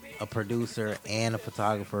DJ, a producer, and a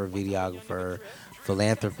photographer, videographer,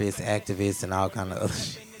 philanthropist, activist, and all kind of other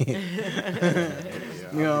shit.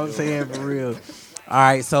 You know what I'm saying? For real. All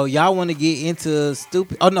right, so y'all want to get into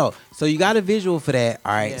stupid? Oh no, so you got a visual for that.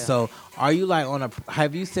 All right, Yeah. so are you like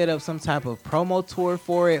have you set up some type of promo tour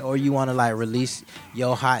for it, or you want to like release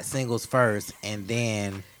your hot singles first and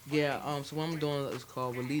then? Yeah, so what I'm doing is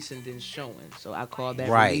called releasing then showing. So I call that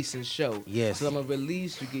Right. release and show. Yes. So I'm gonna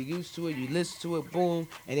release, you get used to it, you listen to it, boom,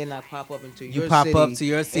 and then I pop up into your You pop city. up to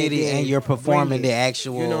your city then and you're bring performing it. the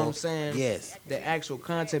actual. You know what I'm saying? Yes. The actual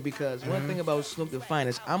content, because one thing about Snuk the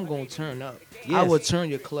Finest, I'm gonna turn up. I Yes. will turn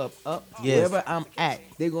your club up. Yes. Wherever I'm at,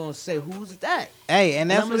 they're gonna say, "Who's that?" Hey,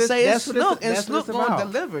 and that's I'm what gonna it's, say that's it's what Snuk, it's, and that's what it's Snuk gonna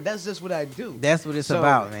about. deliver. That's just what I do. That's what it's So-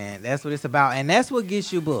 about, man. That's what it's about, and that's what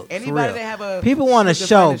gets you booked. for Anybody real. that have a People want a Snuk the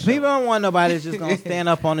show. Finest People don't want nobody that's just gonna stand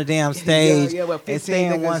up on the damn stage Yeah, but and 15 stay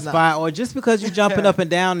in one niggas not. spot, or just because you jumping up and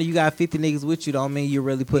down and you got 50 niggas with you, don't mean you're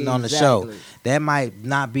really putting on the show. Exactly. That might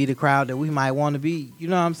not be the crowd that we might want to be. You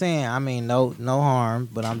know what I'm saying? I mean, no harm,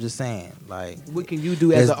 but I'm just saying, like, What can you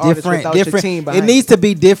do as there's an artist without your team It behind needs to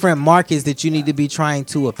be different markets that you need to be trying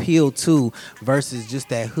to appeal to versus just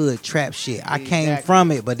that hood trap shit. I came Exactly.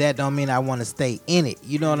 from it, but that don't mean I want to stay in it.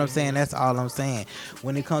 You know what I'm saying? That's all I'm saying.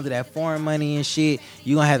 When it comes to that foreign money and shit,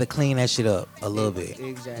 you gonna have to clean that shit up a little bit.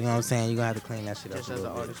 Exactly. You know what I'm saying? You gonna have to clean that shit Just up a as an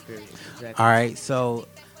little bit. artist, period. Exactly. All right, so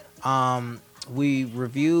we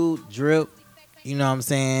reviewed Drip. You know what I'm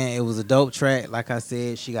saying? It was a dope track. Like I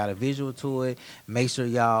said, she got a visual to it. Make sure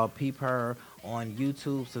y'all peep her on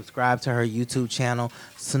YouTube. Subscribe to her YouTube channel.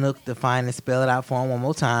 Snuk the Finest. Spell it out for him one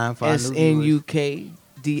more time. For our new viewers.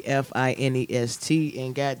 SNUKDFINEST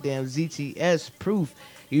and goddamn ZTS proof.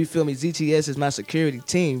 You feel me? ZTS is my security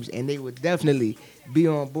teams, and they would definitely be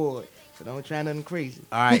on board. So don't try nothing crazy.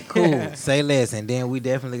 All right, cool. Say less. And then we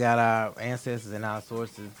definitely got our ancestors and our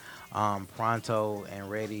sources pronto and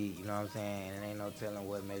ready, you know what I'm saying? And ain't no telling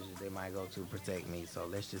what measures they might go to protect me. So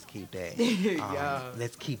let's just keep that.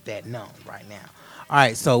 Let's keep that known right now. All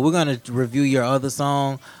right, so we're going to review your other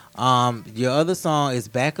song. Your other song is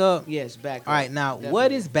Back Up? Yes, Back Up. All right, now, Definitely.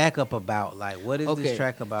 what is Back Up about? Like, what is this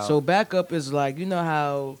track about? So Back Up is like, you know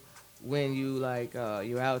how when you like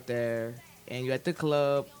you're out there and you're at the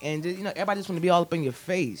club and just, you know everybody just want to be all up in your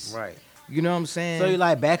face. Right. You know what I'm saying? So you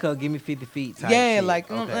like back up, give me 50 feet type yeah, shit. like,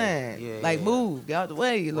 you know what I'm saying? Yeah, like, yeah. move, get out the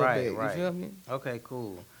way a little bit. Right. You feel me? Okay,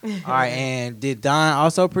 cool. All right, and did Don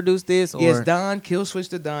also produce this? Or? Yes, Don, Kill Switch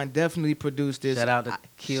to Don definitely produced this. Shout out to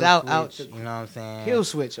Kill Shout Switch, out to you know what I'm saying? Kill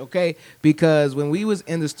Switch, okay? Because when we was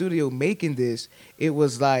in the studio making this, it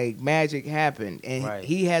was like magic happened. And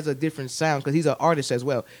he has a different sound because he's an artist as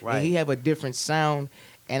well. Right. And he have a different sound.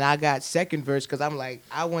 And I got second verse because I'm like,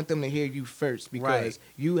 I want them to hear you first because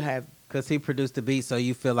you have... Because he produced the beat, so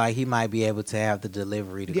you feel like he might be able to have the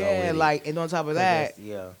delivery to go with it. Yeah, like, and on top of that,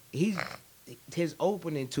 he's his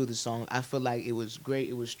opening to the song, I feel like it was great,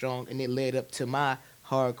 it was strong, and it led up to my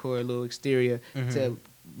hardcore little exterior to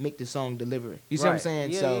make the song deliver. You see what I'm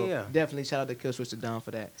saying? Yeah, definitely shout out to Kill Switch to Don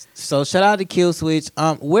for that. So shout out to Kill Switch.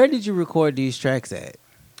 Where did you record these tracks at?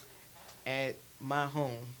 At my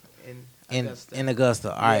home in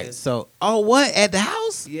Augusta. All right. So, what at the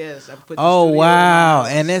house? Yes, I put. Oh wow!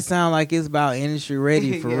 And that sound like it's about industry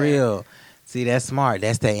ready for Yeah. real. See, that's smart.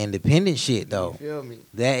 That's that independent shit though. You feel me?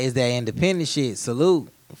 That is that independent shit. Salute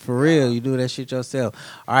for real. You do that shit yourself.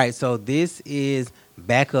 All right. So this is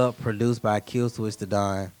Back Up, produced by Kill Switch to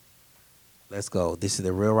Don. Let's go. This is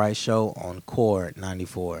the Real Right Show on Core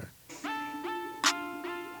 94.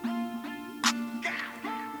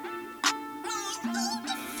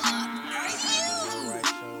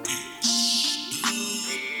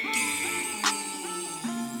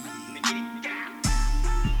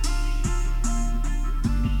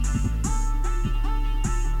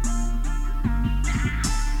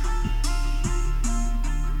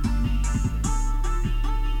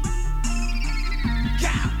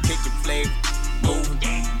 Kick your flag, move,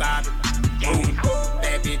 bob it, move,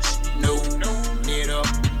 bad bitch, no, knit up,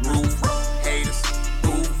 roof, haters,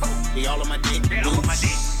 move, they all on my dick,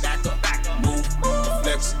 loose, back up, move,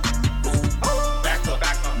 flex, move, back up,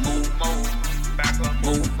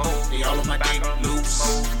 move, they all on my dick,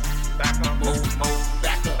 loose, back up, move,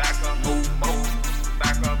 back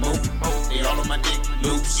up, move, they all on my dick,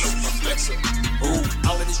 loose, flex it, move.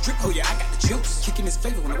 All of this drip, oh yeah, I got the juice. Kicking his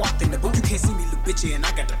favor when I walked in the booth. You can't see me, little bitchy, and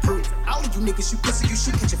I got the proof. All of you niggas, you pussy, you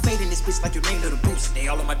should catch a fade in this bitch like your name, little Bruce. They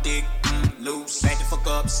all on my dick, loose. Back the fuck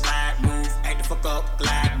up, slide, move. Act the fuck up,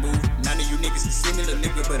 glide, move. None of you niggas can see me, little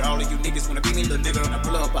nigga, but all of you niggas wanna be me, little nigga. When I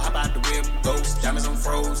pull up, I hop out the whip, ghost. Diamonds on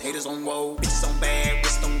froze, haters on woe. Bitches on bad,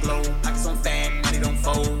 wrist on glow. Pockets on fat, money don't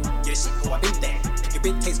fold. Yeah, shit, oh, I been that. Your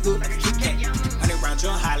bitch tastes good like a Kit Kat. 100 round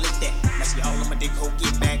drum, how I lick that. Now she all on my dick, ho,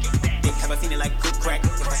 get back. Dick have a feeling like good crack.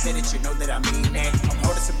 If I said it, you know that I mean that. I'm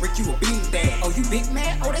hard as a brick, you a bean bag. Oh, you big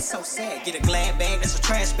man? Oh, that's so sad. Get a glad bag, that's a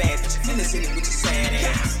trash bag. Put your feelings in it with your sad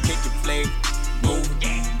ass. Kick your flag, move,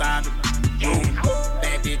 bob it, move.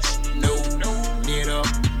 Bad bitch, no, knit up,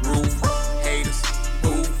 roof, haters,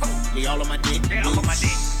 move. They all on my dick,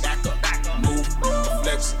 loose. Back up, move,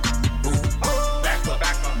 flex, move, back up,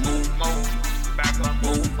 move, move.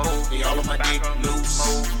 They all on my dick, loose.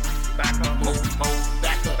 Back up, move,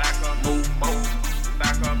 back up,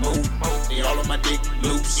 move, they all on my dick,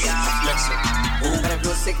 loose. Flex it, move. Got a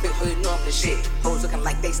real sick bitch who you know the shit. Hoes looking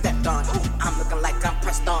like they stepped on. I'm looking like I'm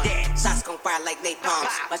pressed on. Shots gon' fire like napalms.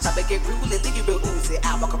 My shop get real, leave you real oozy.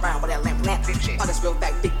 I walk around with that lamp. All this real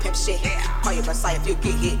back, big pimp shit. Call you Messiah if you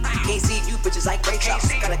get hit. Can't see you bitches like Ray Charles.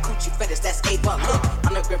 Got a coochie fetish, that's A1. Look,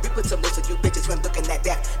 I'm the Grim Reaper to most of you bitches when looking at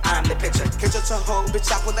that. I'm the picture. Catch your tongue, bitch,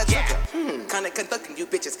 I will let you. Kinda conducting you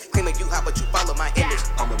bitches. Claiming you hot, but you follow my image.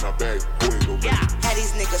 I'm in my bag, who ain't gon' Had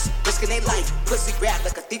these niggas risking their life. Pussy grab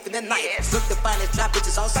like a thief in the night. Look to find and drop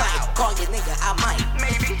bitches on sight. Call your nigga, I might.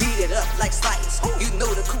 Beat it up like slice. You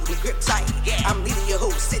know the cootie grip tight. I'm leading your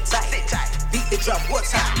hoe, sit tight. Beat the drum,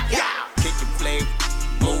 what's hot? Kick your flag,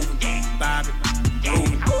 move, bob it,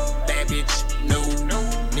 move. Bad bitch, no,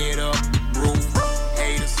 knit up, roof,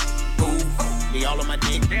 haters, move. They all on my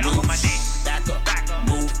dick, loose. Back up,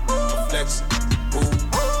 move, flex, move.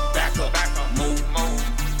 Back up, move,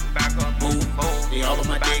 move. They all on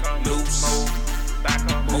my dick, loose. Back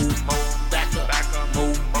up, move, back up,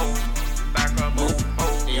 move,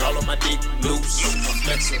 move. They all on my dick, loose.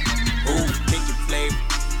 Flex it, move. Kick your flag,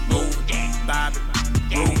 move, bob it,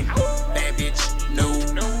 move. Bad bitch, no,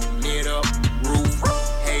 knit up, roof,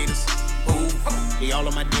 haters, move.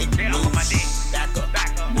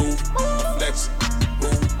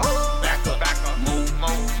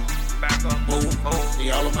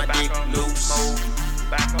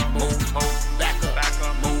 back up, move, back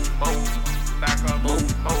up, move, back up,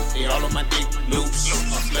 move. They all on my dick, loose,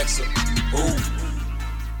 I'm flexing, move.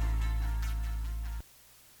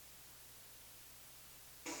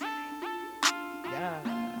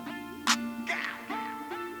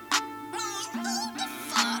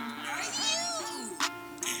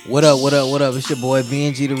 What up, what up, what up? It's your boy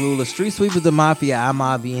BNG the Ruler. Street Sweepers the Mafia. I'm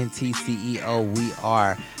RBNT CEO. We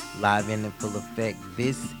are live and in full effect.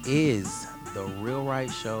 This is the Real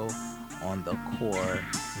Right Show on the Core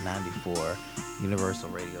 94 Universal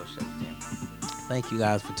Radio Station. Thank you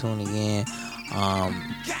guys for tuning in.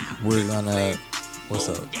 We're gonna, what's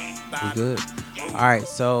up? We good? All right,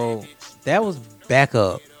 so that was Back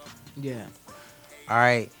Up. Yeah. All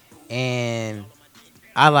right, and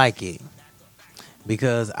I like it.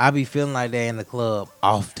 Because I be feeling like that in the club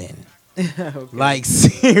often. Okay. Like,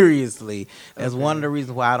 seriously. That's one of the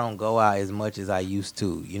reasons why I don't go out as much as I used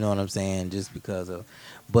to. You know what I'm saying? Just because of...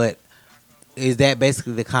 But is that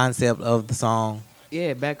basically the concept of the song?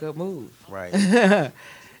 Yeah, back up move. Right.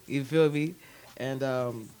 You feel me? And,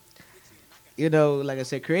 you know, like I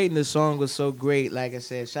said, creating the song was so great. Like I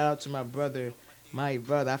said, shout out to my brother. I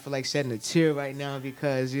feel like shedding a tear right now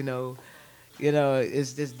because, you know,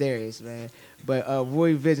 it's just Darius, man. But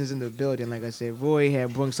Roy Vision's in the building. Like I said, Roy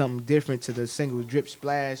had brought something different to the single Drip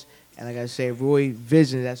Splash. And like I said, Roy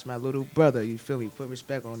Vision, that's my little brother. You feel me? Put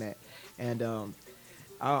respect on that. And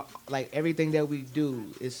like everything that we do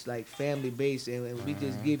is like family based, and we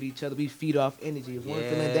just give each other, we feed off energy. If one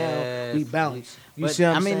feeling down, we bounce. You see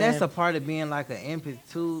what I'm saying? That's a part of being like an empath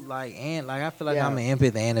too. Like, and like I feel like I'm an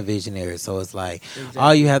empath and a visionary. So it's like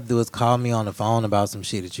all you have to do is call me on the phone about some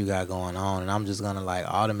shit that you got going on, and I'm just gonna like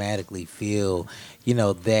automatically feel, you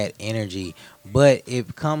know, that energy. But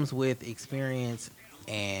it comes with experience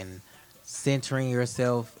and centering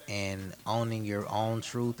yourself and owning your own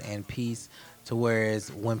truth and peace. To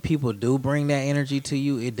whereas when people do bring that energy to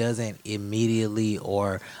you, it doesn't immediately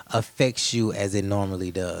or affects you as it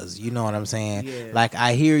normally does. You know what I'm saying? Yeah. Like,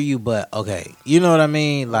 I hear you, but okay. You know what I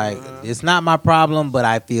mean? Like, it's not my problem, but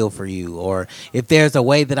I feel for you. Or if there's a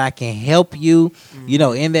way that I can help you, you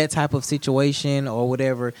know, in that type of situation or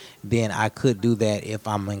whatever, then I could do that if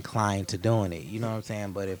I'm inclined to doing it. You know what I'm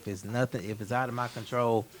saying? But if it's nothing, if it's out of my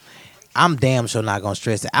control, I'm damn sure not gonna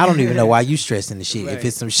stress it. I don't even know why you stressing the shit. Right. If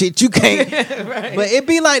it's some shit you can't, right. But it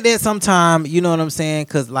be like that sometime. You know what I'm saying?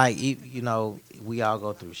 Cause like you know, we all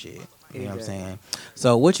go through shit. You know what I'm saying?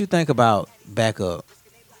 So what you think about Back Up?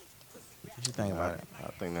 What you think about it? I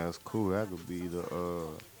think that's cool. That could be the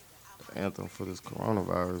anthem for this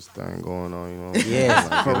coronavirus thing going on. You know what I'm saying?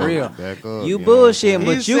 Yes, like, for real. Back up, you bullshitting,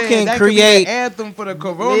 but you can that create could be an anthem for the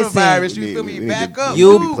coronavirus. Listen, you feel me? Back up.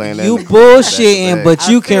 You bullshitting, but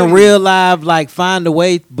you can real live like find a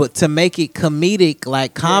way, but to make it comedic,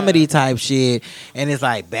 like comedy type shit. And it's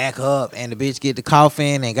like back up, and the bitch get the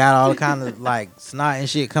coughing and got all kind of like snot and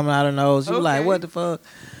shit coming out her nose. You like what the fuck?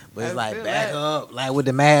 But it's like back up, like with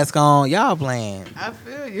the mask on. Y'all playing. I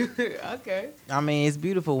feel you. Okay. I mean, it's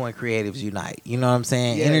beautiful when creatives unite. You know what I'm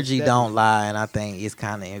saying? Yes, Energy definitely. don't lie, and I think it's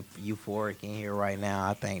kind of euphoric in here right now.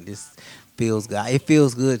 I think this feels good. It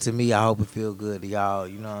feels good to me. I hope it feels good to y'all.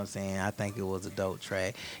 You know what I'm saying? I think it was a dope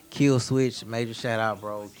track. Kill Switch, major shout out,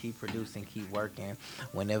 bro. Keep producing, keep working.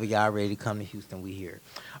 Whenever y'all ready to come to Houston, we here.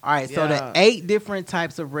 All right, so the 8 different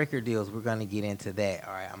types of record deals, we're going to get into that.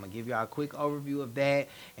 All right, I'm going to give y'all a quick overview of that,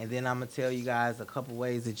 and then I'm going to tell you guys a couple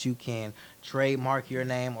ways that you can trademark your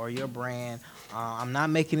name or your brand. I'm not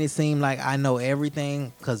making it seem like I know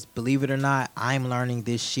everything, because believe it or not, I'm learning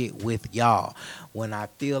this shit with y'all. When I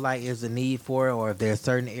feel like there's a need for it, or if there's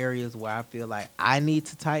certain areas where I feel like I need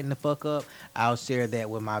to tighten the fuck up, I'll share that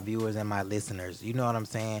with my viewers and my listeners. You know what I'm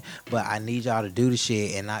saying? But I need y'all to do the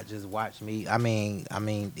shit and not just watch me. I mean,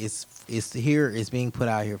 it's here. It's being put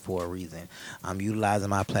out here for a reason. I'm utilizing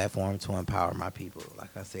my platform to empower my people.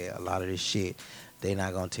 Like I said, a lot of this shit they're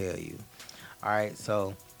not gonna tell you. All right,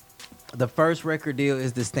 so the first record deal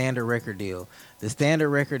is the standard record deal. The standard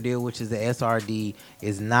record deal, which is the SRD,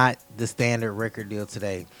 is not the standard record deal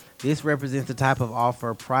today. This represents a type of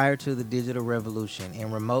offer prior to the digital revolution.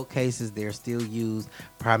 In remote cases, they're still used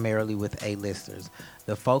primarily with A-listers.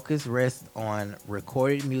 The focus rests on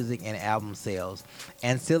recorded music and album sales.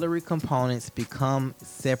 Ancillary components become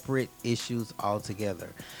separate issues altogether.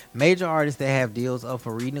 Major artists that have deals up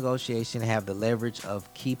for renegotiation have the leverage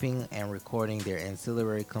of keeping and recording their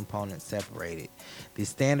ancillary components separated. The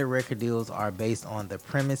standard record deals are based on the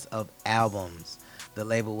premise of albums. The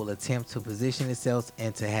label will attempt to position itself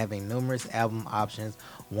into having numerous album options,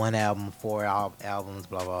 1 album, 4 albums,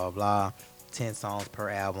 blah, blah, blah, 10 songs per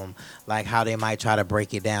album, like how they might try to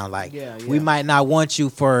break it down. Like, we might not want you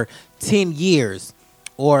for 10 years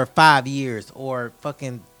or 5 years, or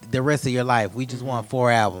fucking the rest of your life. We just want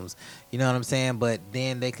 4 albums. You know what I'm saying? But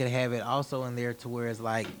then they could have it also in there to where it's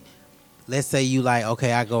like, let's say you like,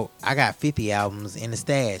 okay, I got 50 albums in the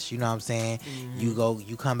stash. You know what I'm saying?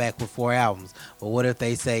 You come back with 4 albums. But what if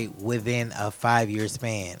they say within a 5-year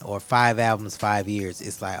span, or 5 albums, 5 years?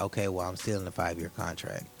 It's like, okay, well, I'm still in a 5-year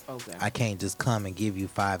contract. Okay. I can't just come and give you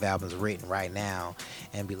 5 albums written right now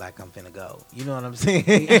and be like, I'm finna go. You know what I'm saying?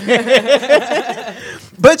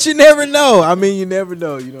 But you never know. I mean, you never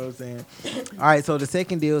know. You know what I'm saying? All right, so the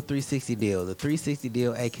second deal, 360 deal. The 360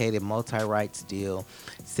 deal, aka the multi-rights deal,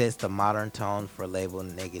 sets the modern tone for label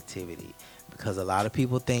negativity. Because a lot of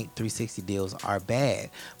people think 360 deals are bad.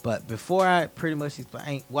 But before I pretty much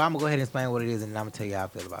explain, well, I'm going to go ahead and explain what it is, and I'm going to tell you how I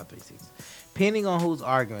feel about 360. Depending on who's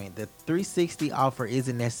arguing, the 360 offer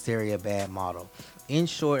isn't necessarily a bad model. In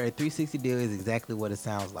short, a 360 deal is exactly what it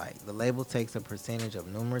sounds like. The label takes a percentage of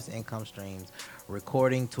numerous income streams: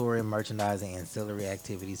 recording, touring, merchandising, ancillary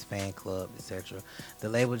activities, fan club, etc. The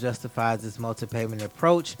label justifies this multi-payment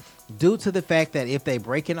approach due to the fact that if they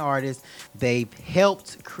break an artist, they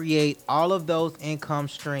helped create all of those income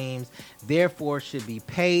streams, therefore should be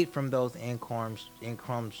paid from those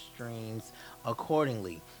income streams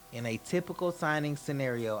accordingly. In a typical signing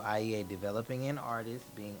scenario, i.e. a developing an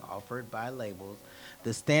artist being offered by labels,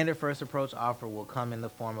 the standard first approach offer will come in the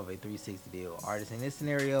form of a 360 deal. Artists in this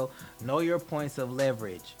scenario know your points of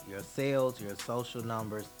leverage: your sales, your social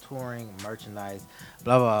numbers, touring, merchandise,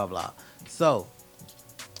 blah, blah, blah. So,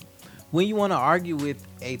 when you want to argue with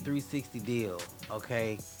a 360 deal,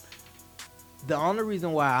 okay, the only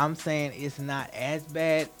reason why I'm saying it's not as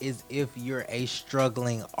bad is if you're a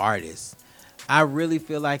struggling artist. I really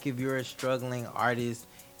feel like if you're a struggling artist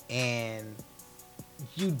and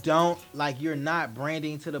you don't, like, you're not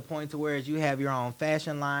branding to the point to where you have your own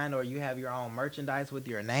fashion line or you have your own merchandise with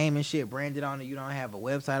your name and shit branded on it, you don't have a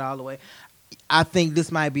website all the way, I think this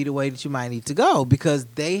might be the way that you might need to go, because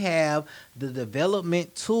they have the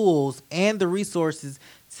development tools and the resources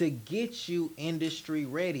to get you industry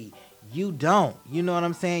ready. You don't. You know what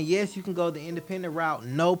I'm saying? Yes, you can go the independent route,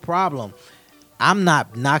 no problem. I'm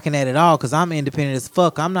not knocking at it all because I'm independent as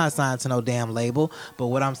fuck. I'm not signed to no damn label. But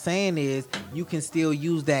what I'm saying is you can still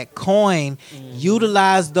use that coin,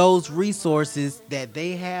 utilize those resources that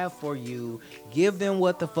they have for you, give them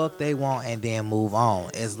what the fuck they want, and then move on.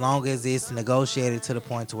 As long as it's negotiated to the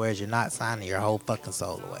point to where you're not signing your whole fucking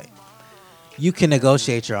soul away. You can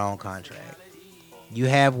negotiate your own contract. You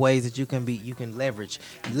have ways that you can leverage.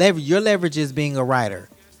 Your leverage is being a writer.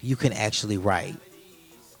 You can actually write.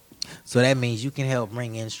 So that means you can help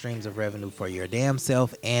bring in streams of revenue for your damn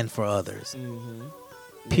self and for others.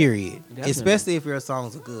 Period. Definitely. Especially if your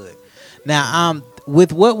songs are good. Now,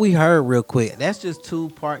 with what we heard real quick, that's just two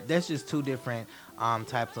different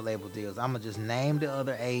types of label deals. I'm gonna just name the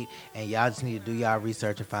other 8, and y'all just need to do y'all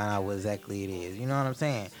research and find out what exactly it is. You know what I'm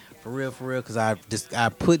saying? For real, because I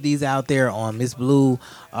put these out there on Miss Blue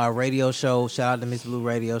radio show. Shout out to Miss Blue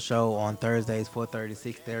radio show on Thursdays, 4:30,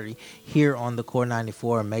 6:30 here on the Core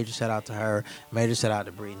 94. Major shout out to her. Major shout out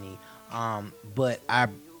to Brittany. But I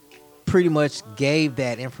pretty much gave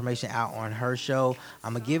that information out on her show.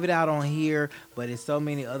 I'm gonna give it out on here, but it's so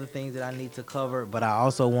many other things that I need to cover. But I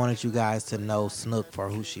also wanted you guys to know Snuk for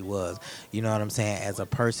who she was. You know what I'm saying? As a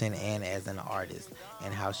person and as an artist,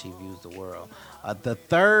 and how she views the world. The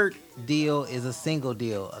third deal is a single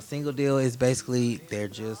deal. A single deal is basically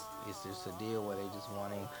it's just a deal where they just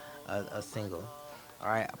wanting a single. All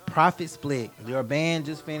right, profit split. Your band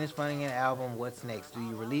just finished funding an album. What's next? Do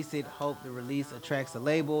you release it, hope the release attracts a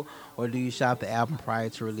label, or do you shop the album prior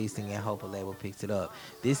to releasing and hope a label picks it up?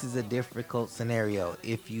 This is a difficult scenario.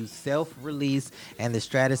 If you self-release and the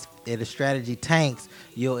strategy tanks,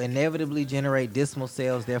 you'll inevitably generate dismal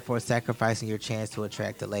sales, therefore sacrificing your chance to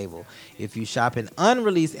attract a label. If you shop an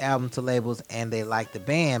unreleased album to labels and they like the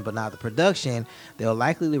band but not the production, they'll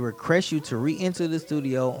likely request you to re-enter the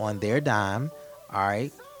studio on their dime. All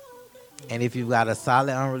right. And if you've got a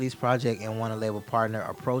solid unreleased project and want a label partner,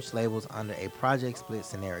 approach labels under a project split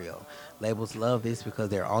scenario. Labels love this because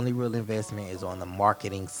their only real investment is on the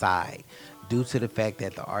marketing side due to the fact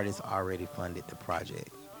that the artist already funded the project.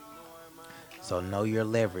 So know your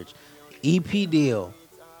leverage. EP deal.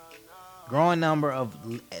 Growing number of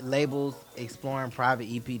labels exploring private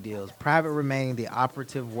EP deals. Private remaining the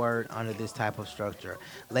operative word under this type of structure.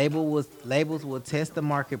 Labels will test the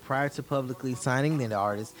market prior to publicly signing the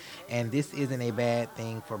artist, and this isn't a bad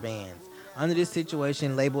thing for bands. Under this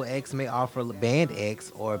situation, label X may offer band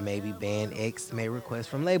X, or maybe band X may request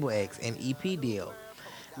from label X an EP deal.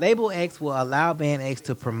 Label X will allow Band X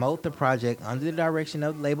to promote the project under the direction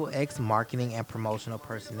of Label X marketing and promotional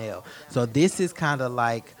personnel. So this is kind of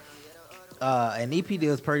like an EP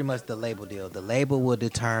deal is pretty much the label deal. The label will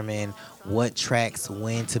determine what tracks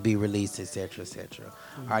when to be released, etc., etc.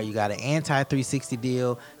 All right, you got an anti-360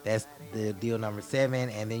 deal. That's the deal number 7,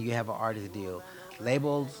 and then you have an artist deal.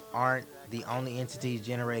 Labels aren't the only entities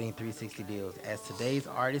generating 360 deals, as today's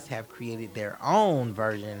artists have created their own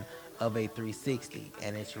version of a 360,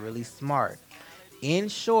 and it's really smart. In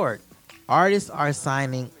short, artists are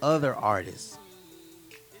signing other artists,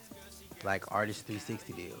 like Artist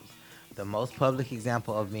 360 deals. The most public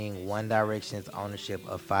example of being One Direction's ownership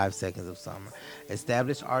of 5 Seconds of Summer.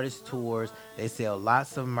 Established artist tours, they sell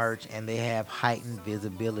lots of merch, and they have heightened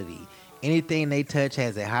visibility. Anything they touch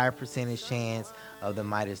has a higher percentage chance of the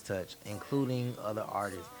Midas touch, including other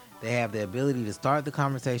artists. They have the ability to start the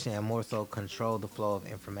conversation and more so control the flow of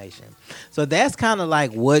information. So that's kind of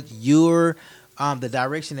like what you're the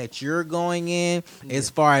direction that you're going in as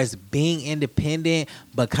far as being independent,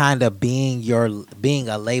 but kind of being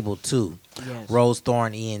a label too. Yes. Rose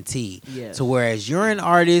Thorn ENT. Yes. So whereas you're an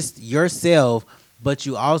artist yourself, but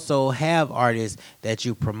you also have artists that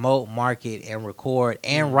you promote, market, and record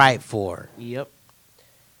and write for. Yep.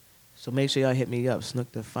 So make sure y'all hit me up, Snuk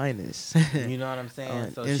the Finest. You know what I'm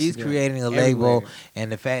saying? So Instagram, she's creating a everywhere. label,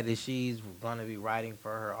 and the fact that she's gonna be writing for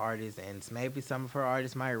her artists, and maybe some of her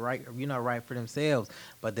artists might write for themselves,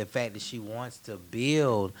 but the fact that she wants to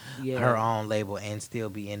build her own label and still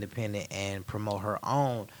be independent and promote her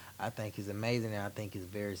own, I think is amazing, and I think is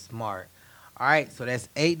very smart. All right, so that's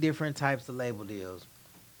 8 different types of label deals.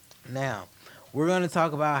 Now, we're gonna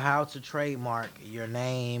talk about how to trademark your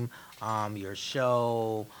name, your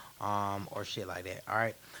show, or shit like that. All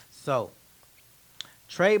right. So,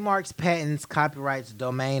 trademarks, patents, copyrights,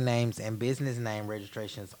 domain names, and business name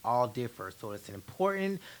registrations all differ. So, it's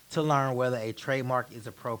important to learn whether a trademark is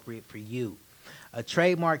appropriate for you. A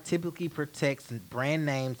trademark typically protects brand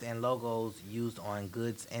names and logos used on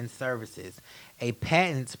goods and services. A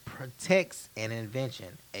patent protects an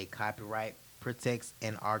invention. A copyright protects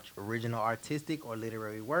an original artistic or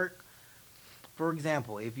literary work. For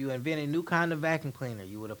example, if you invent a new kind of vacuum cleaner,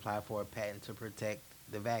 you would apply for a patent to protect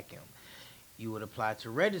the vacuum. You would apply to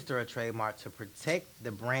register a trademark to protect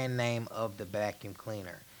the brand name of the vacuum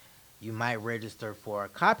cleaner. You might register for a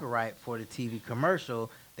copyright for the TV commercial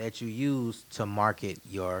that you use to market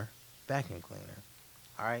your vacuum cleaner.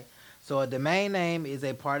 All right. So a domain name is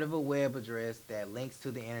a part of a web address that links to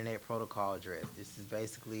the Internet Protocol address. This is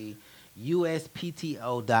basically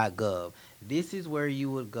uspto.gov. This is where you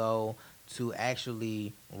would go to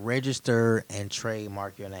actually register and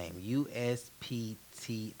trademark your name. uspto.gov.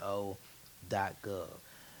 All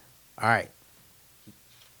right.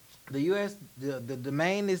 The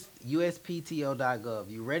domain is uspto.gov.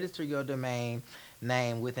 You register your domain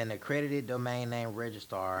name with an accredited domain name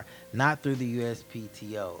registrar, not through the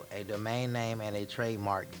USPTO. A domain name and a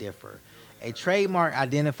trademark differ. A trademark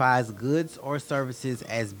identifies goods or services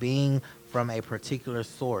as being from a particular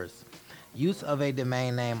source. Use of a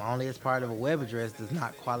domain name only as part of a web address does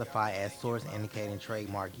not qualify as source indicating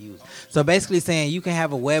trademark use. So basically saying you can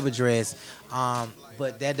have a web address,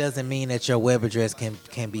 but that doesn't mean that your web address can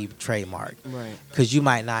be trademarked. Right. Because you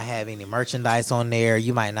might not have any merchandise on there.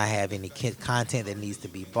 You might not have any content that needs to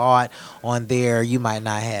be bought on there. You might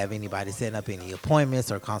not have anybody setting up any appointments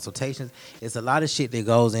or consultations. It's a lot of shit that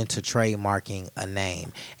goes into trademarking a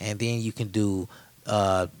name. And then you can do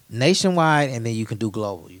nationwide, and then you can do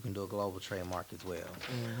global. You can do a global trademark as well.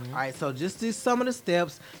 All right, so just some of the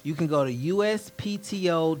steps. You can go to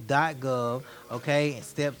uspto.gov. Okay, and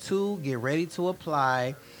step 2, get ready to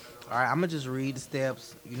apply. All right, I'm gonna just read the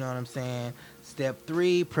steps. You know what I'm saying? Step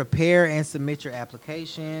 3, prepare and submit your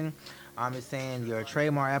application. It's saying your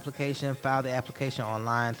trademark application. File the application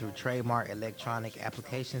online through Trademark Electronic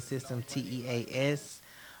Application System (TEAS).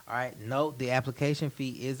 All right, note the application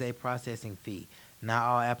fee is a processing fee. Not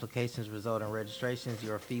all applications result in registrations.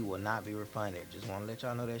 Your fee will not be refunded. Just want to let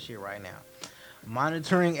y'all know that shit right now.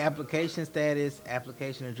 Monitoring application status,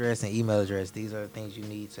 application address, and email address. These are the things you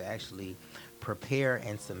need to actually prepare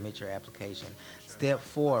and submit your application. Step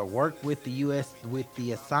 4, work with the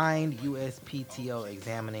assigned USPTO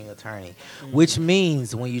examining attorney, which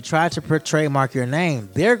means when you try to trademark your name,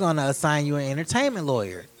 they're going to assign you an entertainment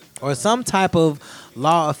lawyer or some type of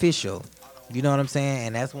law official. You know what I'm saying?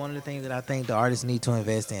 And that's one of the things that I think the artists need to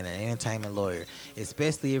invest in, an entertainment lawyer,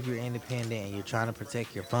 especially if you're independent and you're trying to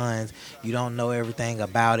protect your funds. You don't know everything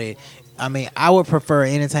about it. I mean, I would prefer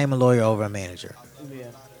an entertainment lawyer over a manager. Yeah.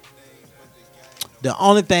 The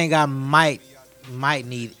only thing I might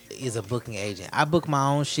need is a booking agent. I book my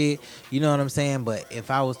own shit, you know what I'm saying? But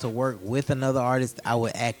if I was to work with another artist, I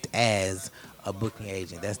would act as a booking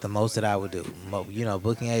agent. That's the most that I would do. You know,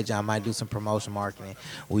 booking agent, I might do some promotion marketing.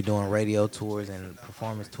 We're doing radio tours and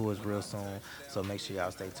performance tours real soon, so make sure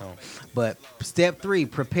y'all stay tuned. But step 3,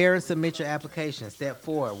 prepare and submit your application. Step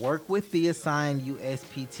 4, work with the assigned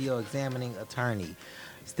USPTO examining attorney.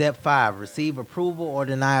 Step 5, receive approval or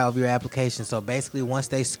denial of your application. So basically, once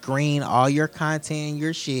they screen all your content and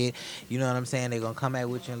your shit, you know what I'm saying, they're going to come back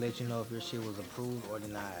with you and let you know if your shit was approved or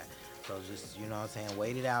denied. So just, you know what I'm saying,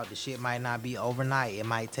 wait it out. The shit might not be overnight. It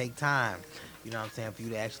might take time, you know what I'm saying, for you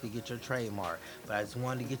to actually get your trademark. But I just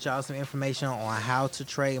wanted to get y'all some information on how to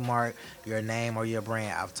trademark your name or your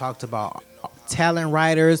brand. I've talked about talent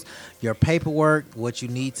writers, your paperwork, what you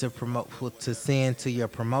need to promote, to send to your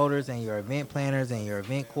promoters and your event planners and your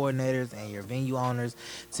event coordinators and your venue owners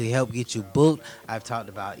to help get you booked. I've talked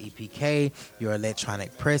about EPK, your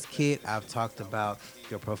electronic press kit. I've talked about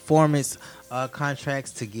your performance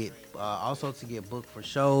contracts to get also to get booked for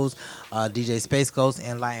shows. DJ Space Ghost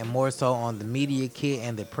enlighten more so on the media kit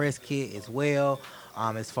and the press kit as well.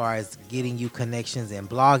 As far as getting you connections in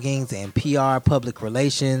bloggings and PR, public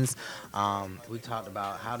relations. We talked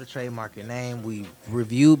about how to trademark your name. We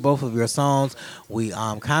reviewed both of your songs. We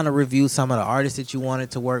kind of reviewed some of the artists that you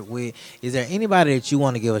wanted to work with. Is there anybody that you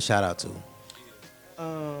want to give a shout out to?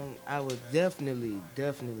 I would definitely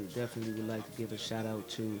would like to give a shout out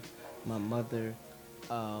to my mother.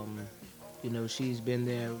 You know, she's been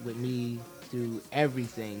there with me through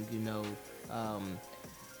everything, you know.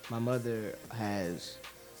 My mother has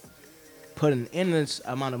put an endless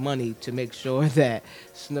amount of money to make sure that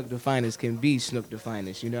Snuk the Finest can be Snuk the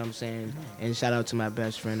Finest, you know what I'm saying? And shout out to my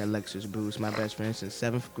best friend, Alexis Bruce, my best friend since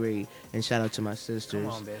 7th grade. And shout out to my sisters.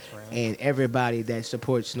 Come on, best friend. And everybody that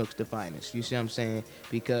supports Snuk the Finest. You see what I'm saying?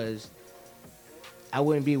 Because I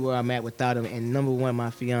wouldn't be where I'm at without him. And number one, my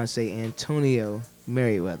fiance, Antonio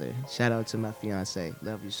Merriweather. Shout out to my fiance.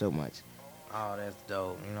 Love you so much. Oh, that's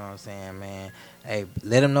dope. You know what I'm saying, man? Hey,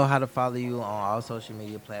 let them know how to follow you on all social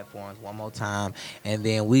media platforms one more time. And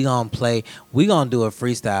then we gonna do a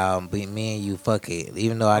freestyle, me and you, fuck it.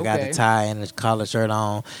 Even though I got the tie and the collar shirt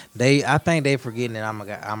on, I think they forgetting that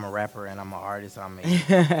I'm a rapper and I'm an artist.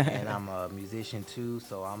 And I'm a musician too,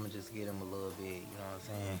 so I'm gonna just get them a little bit, you know what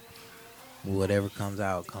I'm saying? Whatever comes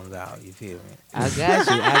out, you feel me? I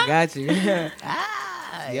got you.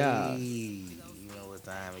 Yeah. You know what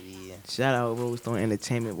time it is. Shout out Rolling Stone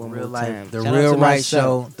Entertainment one Real more time. The Real Right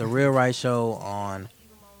Show. The Real Right Show on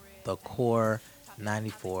the Core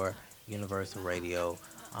 94 Universal Radio.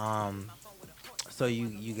 So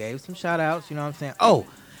you gave some shout outs, you know what I'm saying? Oh,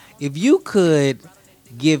 if you could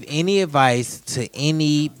give any advice to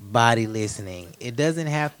anybody listening,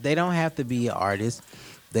 they don't have to be an artist.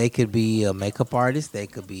 They could be a makeup artist, they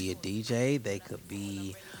could be a DJ, they could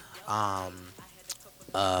be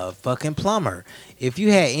a fucking plumber. If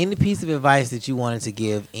you had any piece of advice that you wanted to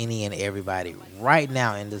give any and everybody right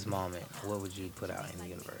now in this moment, what would you put out in the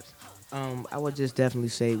universe? I would just definitely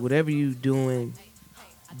say, whatever you doing,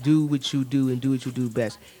 do what you do and do what you do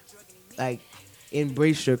best. Like,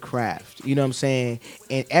 embrace your craft, you know what I'm saying?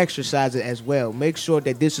 And exercise it as well. Make sure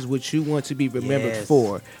that this is what you want to be remembered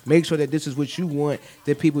for. Make sure that this is what you want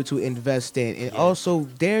the people to invest in. And also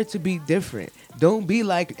dare to be different. Don't be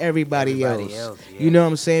like everybody else. You know what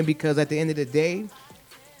I'm saying? Because at the end of the day,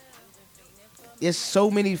 there's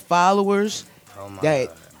so many followers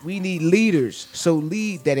that we need leaders. So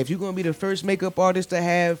lead that. If you're going to be the first makeup artist to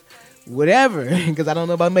have whatever, because I don't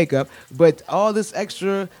know about makeup, but all this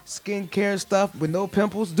extra skincare stuff with no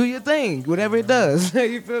pimples, do your thing, whatever it does.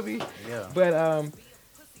 You feel me? Yeah. But,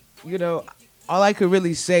 you know, all I could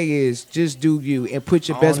really say is just do you and put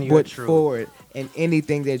your best foot forward in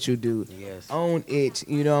anything that you do. Yes. Own it,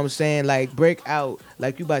 you know what I'm saying? Like, break out,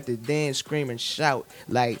 like you about to dance, scream, and shout.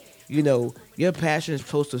 Like, you know, your passion is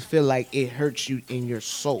supposed to feel like it hurts you in your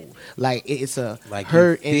soul. Like it's a like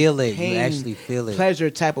hurt you feel and it. pain, You actually feel it. Pleasure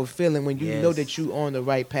type of feeling when you know that you on the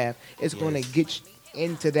right path. It's going to get you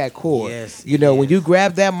into that core. Yes. You know, when you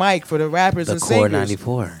grab that mic for the rappers and Core singers,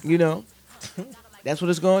 94. you know, that's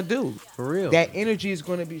what it's going to do. For real. That energy is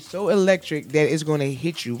going to be so electric that it's going to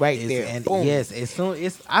hit you right there. And boom. yes,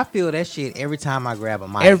 I feel that shit every time I grab a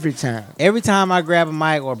mic. Every time. Every time I grab a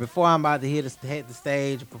mic or before I'm about to hit the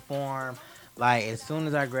stage, perform. Like, as soon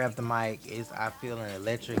as I grab the mic, I feel an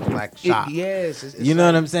electric, like, shock. It's you know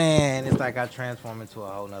what I'm saying? It's like I transform into a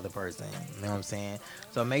whole nother person. You know what I'm saying?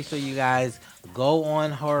 So make sure you guys go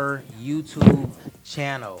on her YouTube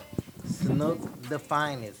channel, Snuk the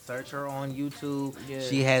Finest. Search her on YouTube. Yeah.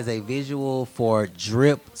 She has a visual for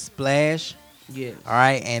Drip Splash. Yes. All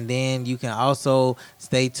right, and then you can also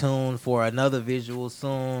stay tuned for another visual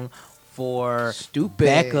soon for Stupid.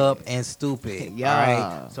 Backup and Stupid. Yeah. All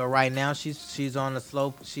right. So right now she's on a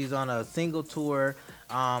single tour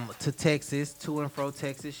to Texas, to and fro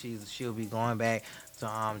Texas. She'll be going back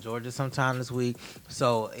to Georgia sometime this week.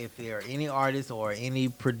 So if there are any artists or any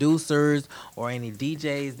producers or any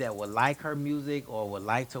DJs that would like her music or would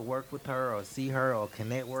like to work with her or see her or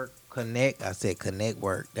connect. I said connect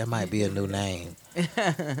work. That might be a new name.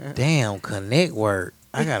 Damn, connect work.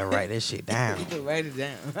 I gotta write that shit down. Write it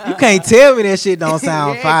down. You can't tell me that shit don't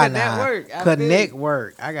sound fine now. Connect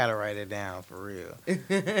work. I gotta write it down for real.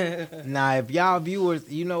 Now, if y'all viewers,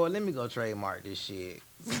 you know what? Let me go trademark this shit.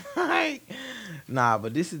 Nah,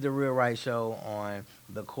 but this is the Real Right Show on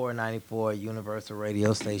the Core 94 Universal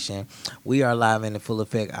Radio Station. We are live and in full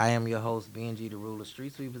effect. I am your host, BNG the Ruler,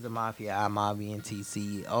 Street Sweepers of Mafia. I'm BNT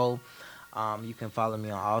CEO. You can follow me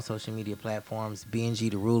on all social media platforms,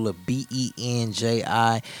 BNG the Ruler,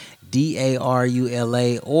 BenjiDarula,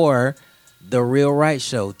 or The Real Right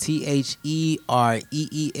Show, TheReelRight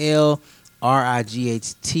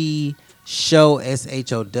Show,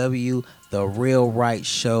 SHOW, The Real Right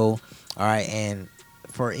Show. All right, and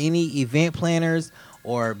for any event planners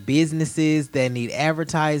or businesses that need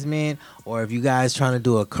advertisement, or if you guys trying to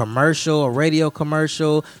do a commercial, a radio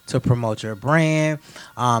commercial to promote your brand,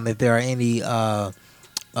 if there are any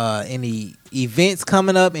events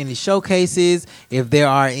coming up, any showcases, if there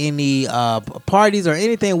are any parties or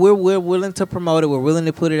anything, we're willing to promote it. We're willing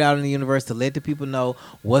to put it out in the universe to let the people know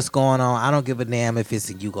what's going on. I don't give a damn if it's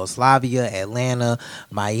in Yugoslavia, Atlanta,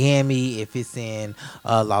 Miami, if it's in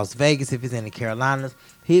Las Vegas, if it's in the Carolinas.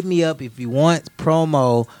 Hit me up if you want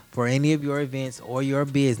promo for any of your events or your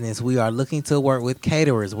business. We are looking to work with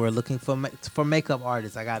caterers. We're looking for makeup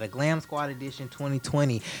artists. I got a Glam Squad Edition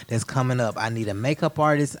 2020 that's coming up. I need a makeup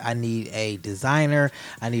artist. I need a designer.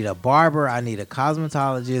 I need a barber. I need a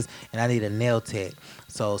cosmetologist. And I need a nail tech.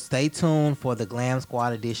 So stay tuned for the Glam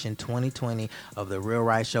Squad Edition 2020 of The Real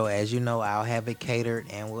Right Show. As you know, I'll have it catered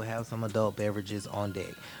and we'll have some adult beverages on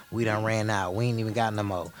deck. We done ran out. We ain't even got no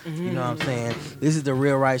more. You know what I'm saying? This is The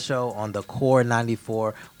Real Right Show on the Core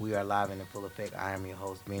 94. We are live and in full effect. I am your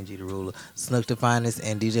host, Benji the Ruler, Snuk the Finest,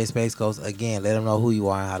 and DJ Space Ghost. Again, let them know who you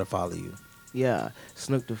are and how to follow you. Yeah,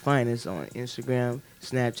 Snuk the Finest on Instagram,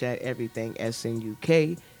 Snapchat, everything,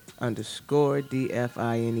 SNUK _DFINEST.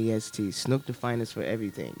 Snuk the Finest for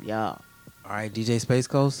everything, y'all. All right, DJ Space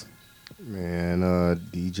Ghost. Man,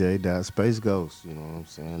 DJ.Space Ghost. You know what I'm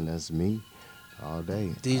saying? That's me. All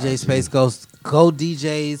day. DJ Space Ghost, go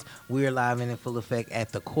DJs. We're live and in full effect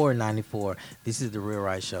at the Core 94. This is The Real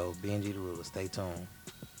Right Show. BNG the Ruler. Stay tuned.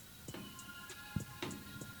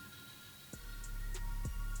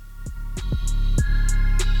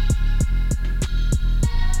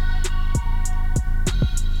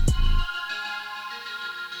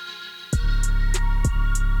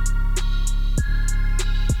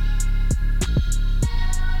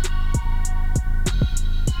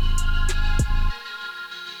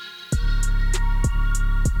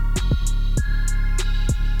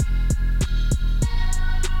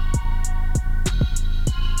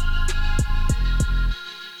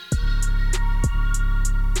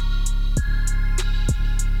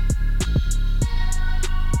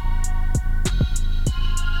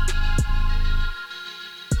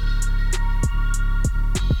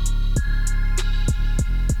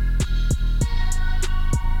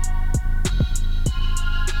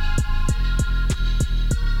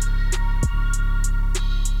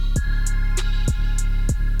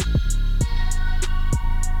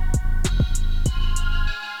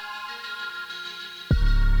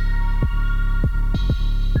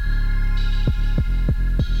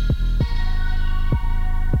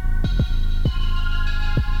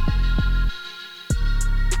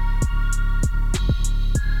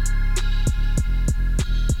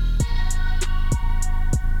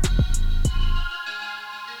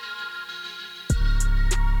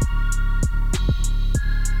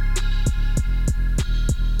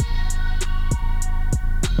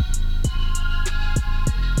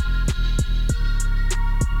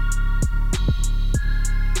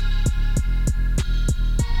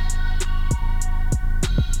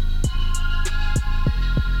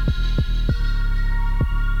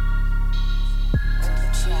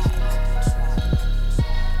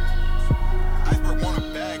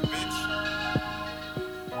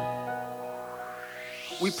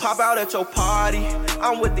 Pop out at your party,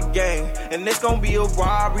 I'm with the gang, and it's gonna be a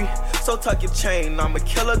robbery. So tuck your chain, I'm a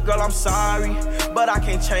killer girl, I'm sorry, but I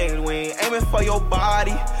can't change. We ain't aiming for your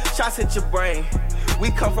body, shots hit your brain. We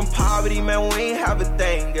come from poverty, man, we ain't have a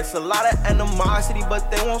thing. It's a lot of animosity, but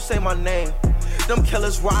they won't say my name. Them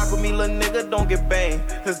killers rock with me, little nigga, don't get banged.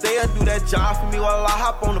 Cause they'll do that job for me while I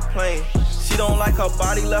hop on the plane. She don't like her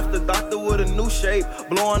body, left the doctor with a new shape.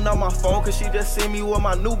 Blowing up my phone cause she just seen me with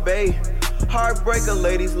my new babe. Heartbreaker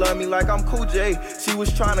ladies love me like I'm Cool J. She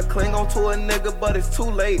was trying to cling on to a nigga, but it's too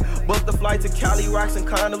late. Booked the flight to Cali, rocks and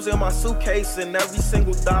condoms in my suitcase. And every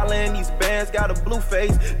single dollar in these bands got a blue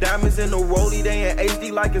face. Diamonds in the rollie, they in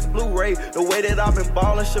HD like it's Blu-ray. The way that I've been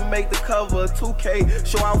ballin' should make the cover of 2K.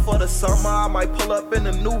 Show out for the summer, I might pull up in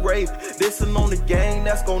a new rave. Dissin' on the gang,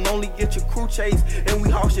 that's gon' only get your crew chase. And we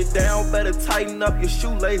haul shit down, better tighten up your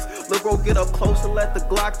shoelace. Look, go get up close and let the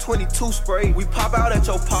Glock 22 spray. We pop out at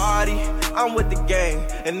your party, I'm with the gang,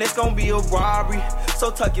 and it's gon' be a robbery. So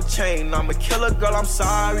tuck your chain, I'm a killer, girl, I'm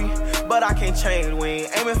sorry, but I can't change. We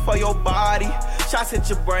ain't aiming for your body, shots hit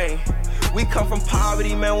your brain. We come from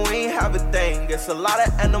poverty, man, we ain't have a thing. It's a lot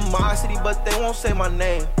of animosity, but they won't say my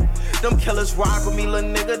name. Them killers rock with me, little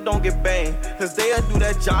nigga, don't get banged. Cause they'll do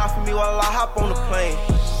that job for me while I hop on the plane.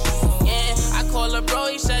 I call a bro,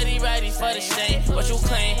 he said he ready for the state. What you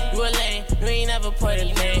claim? You a lame, you ain't never put a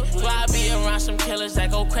name. So I be around some killers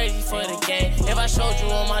that go crazy for the game. If I showed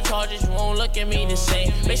you all my charges, you won't look at me the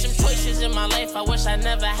same. Made some choices in my life I wish I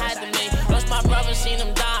never had to make. Lost my brother, seen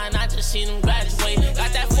him die, and I just seen him graduate.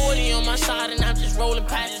 Got that 40 on my side, and I'm just rolling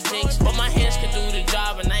past his jakes. But my hands can do the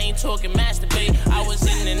job, and I ain't talking masturbate. I was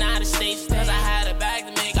in and out of states, cause I had a bag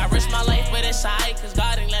to make. I risked my life, but it's alright, cause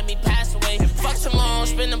God ain't let me pass away. Fuck tomorrow,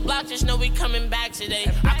 spin the block, just know we coming back today.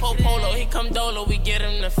 I call Polo, he come Dolo, we get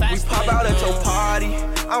him the fast. We pop out at your party,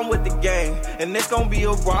 I'm with the gang, and it's gon' be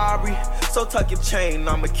a robbery. So tuck your chain,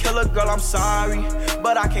 I'm a killer, girl, I'm sorry,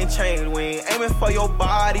 but I can't change. We ain't aiming for your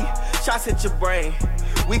body, shots hit your brain.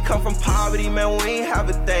 We come from poverty, man, we ain't have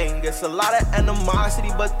a thing. It's a lot of animosity,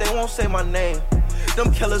 but they won't say my name.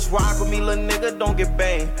 Them killers rock with me, little nigga, don't get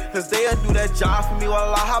banged. Cause they'll do that job for me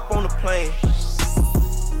while I hop on the plane.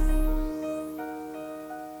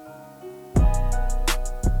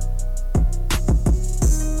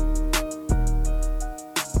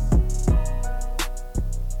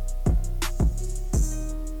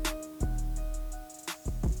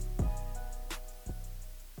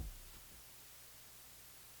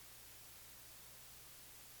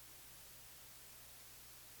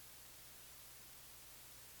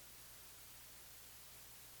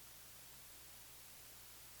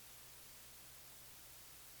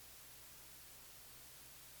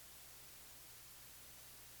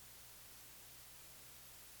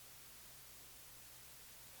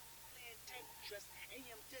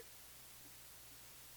 AM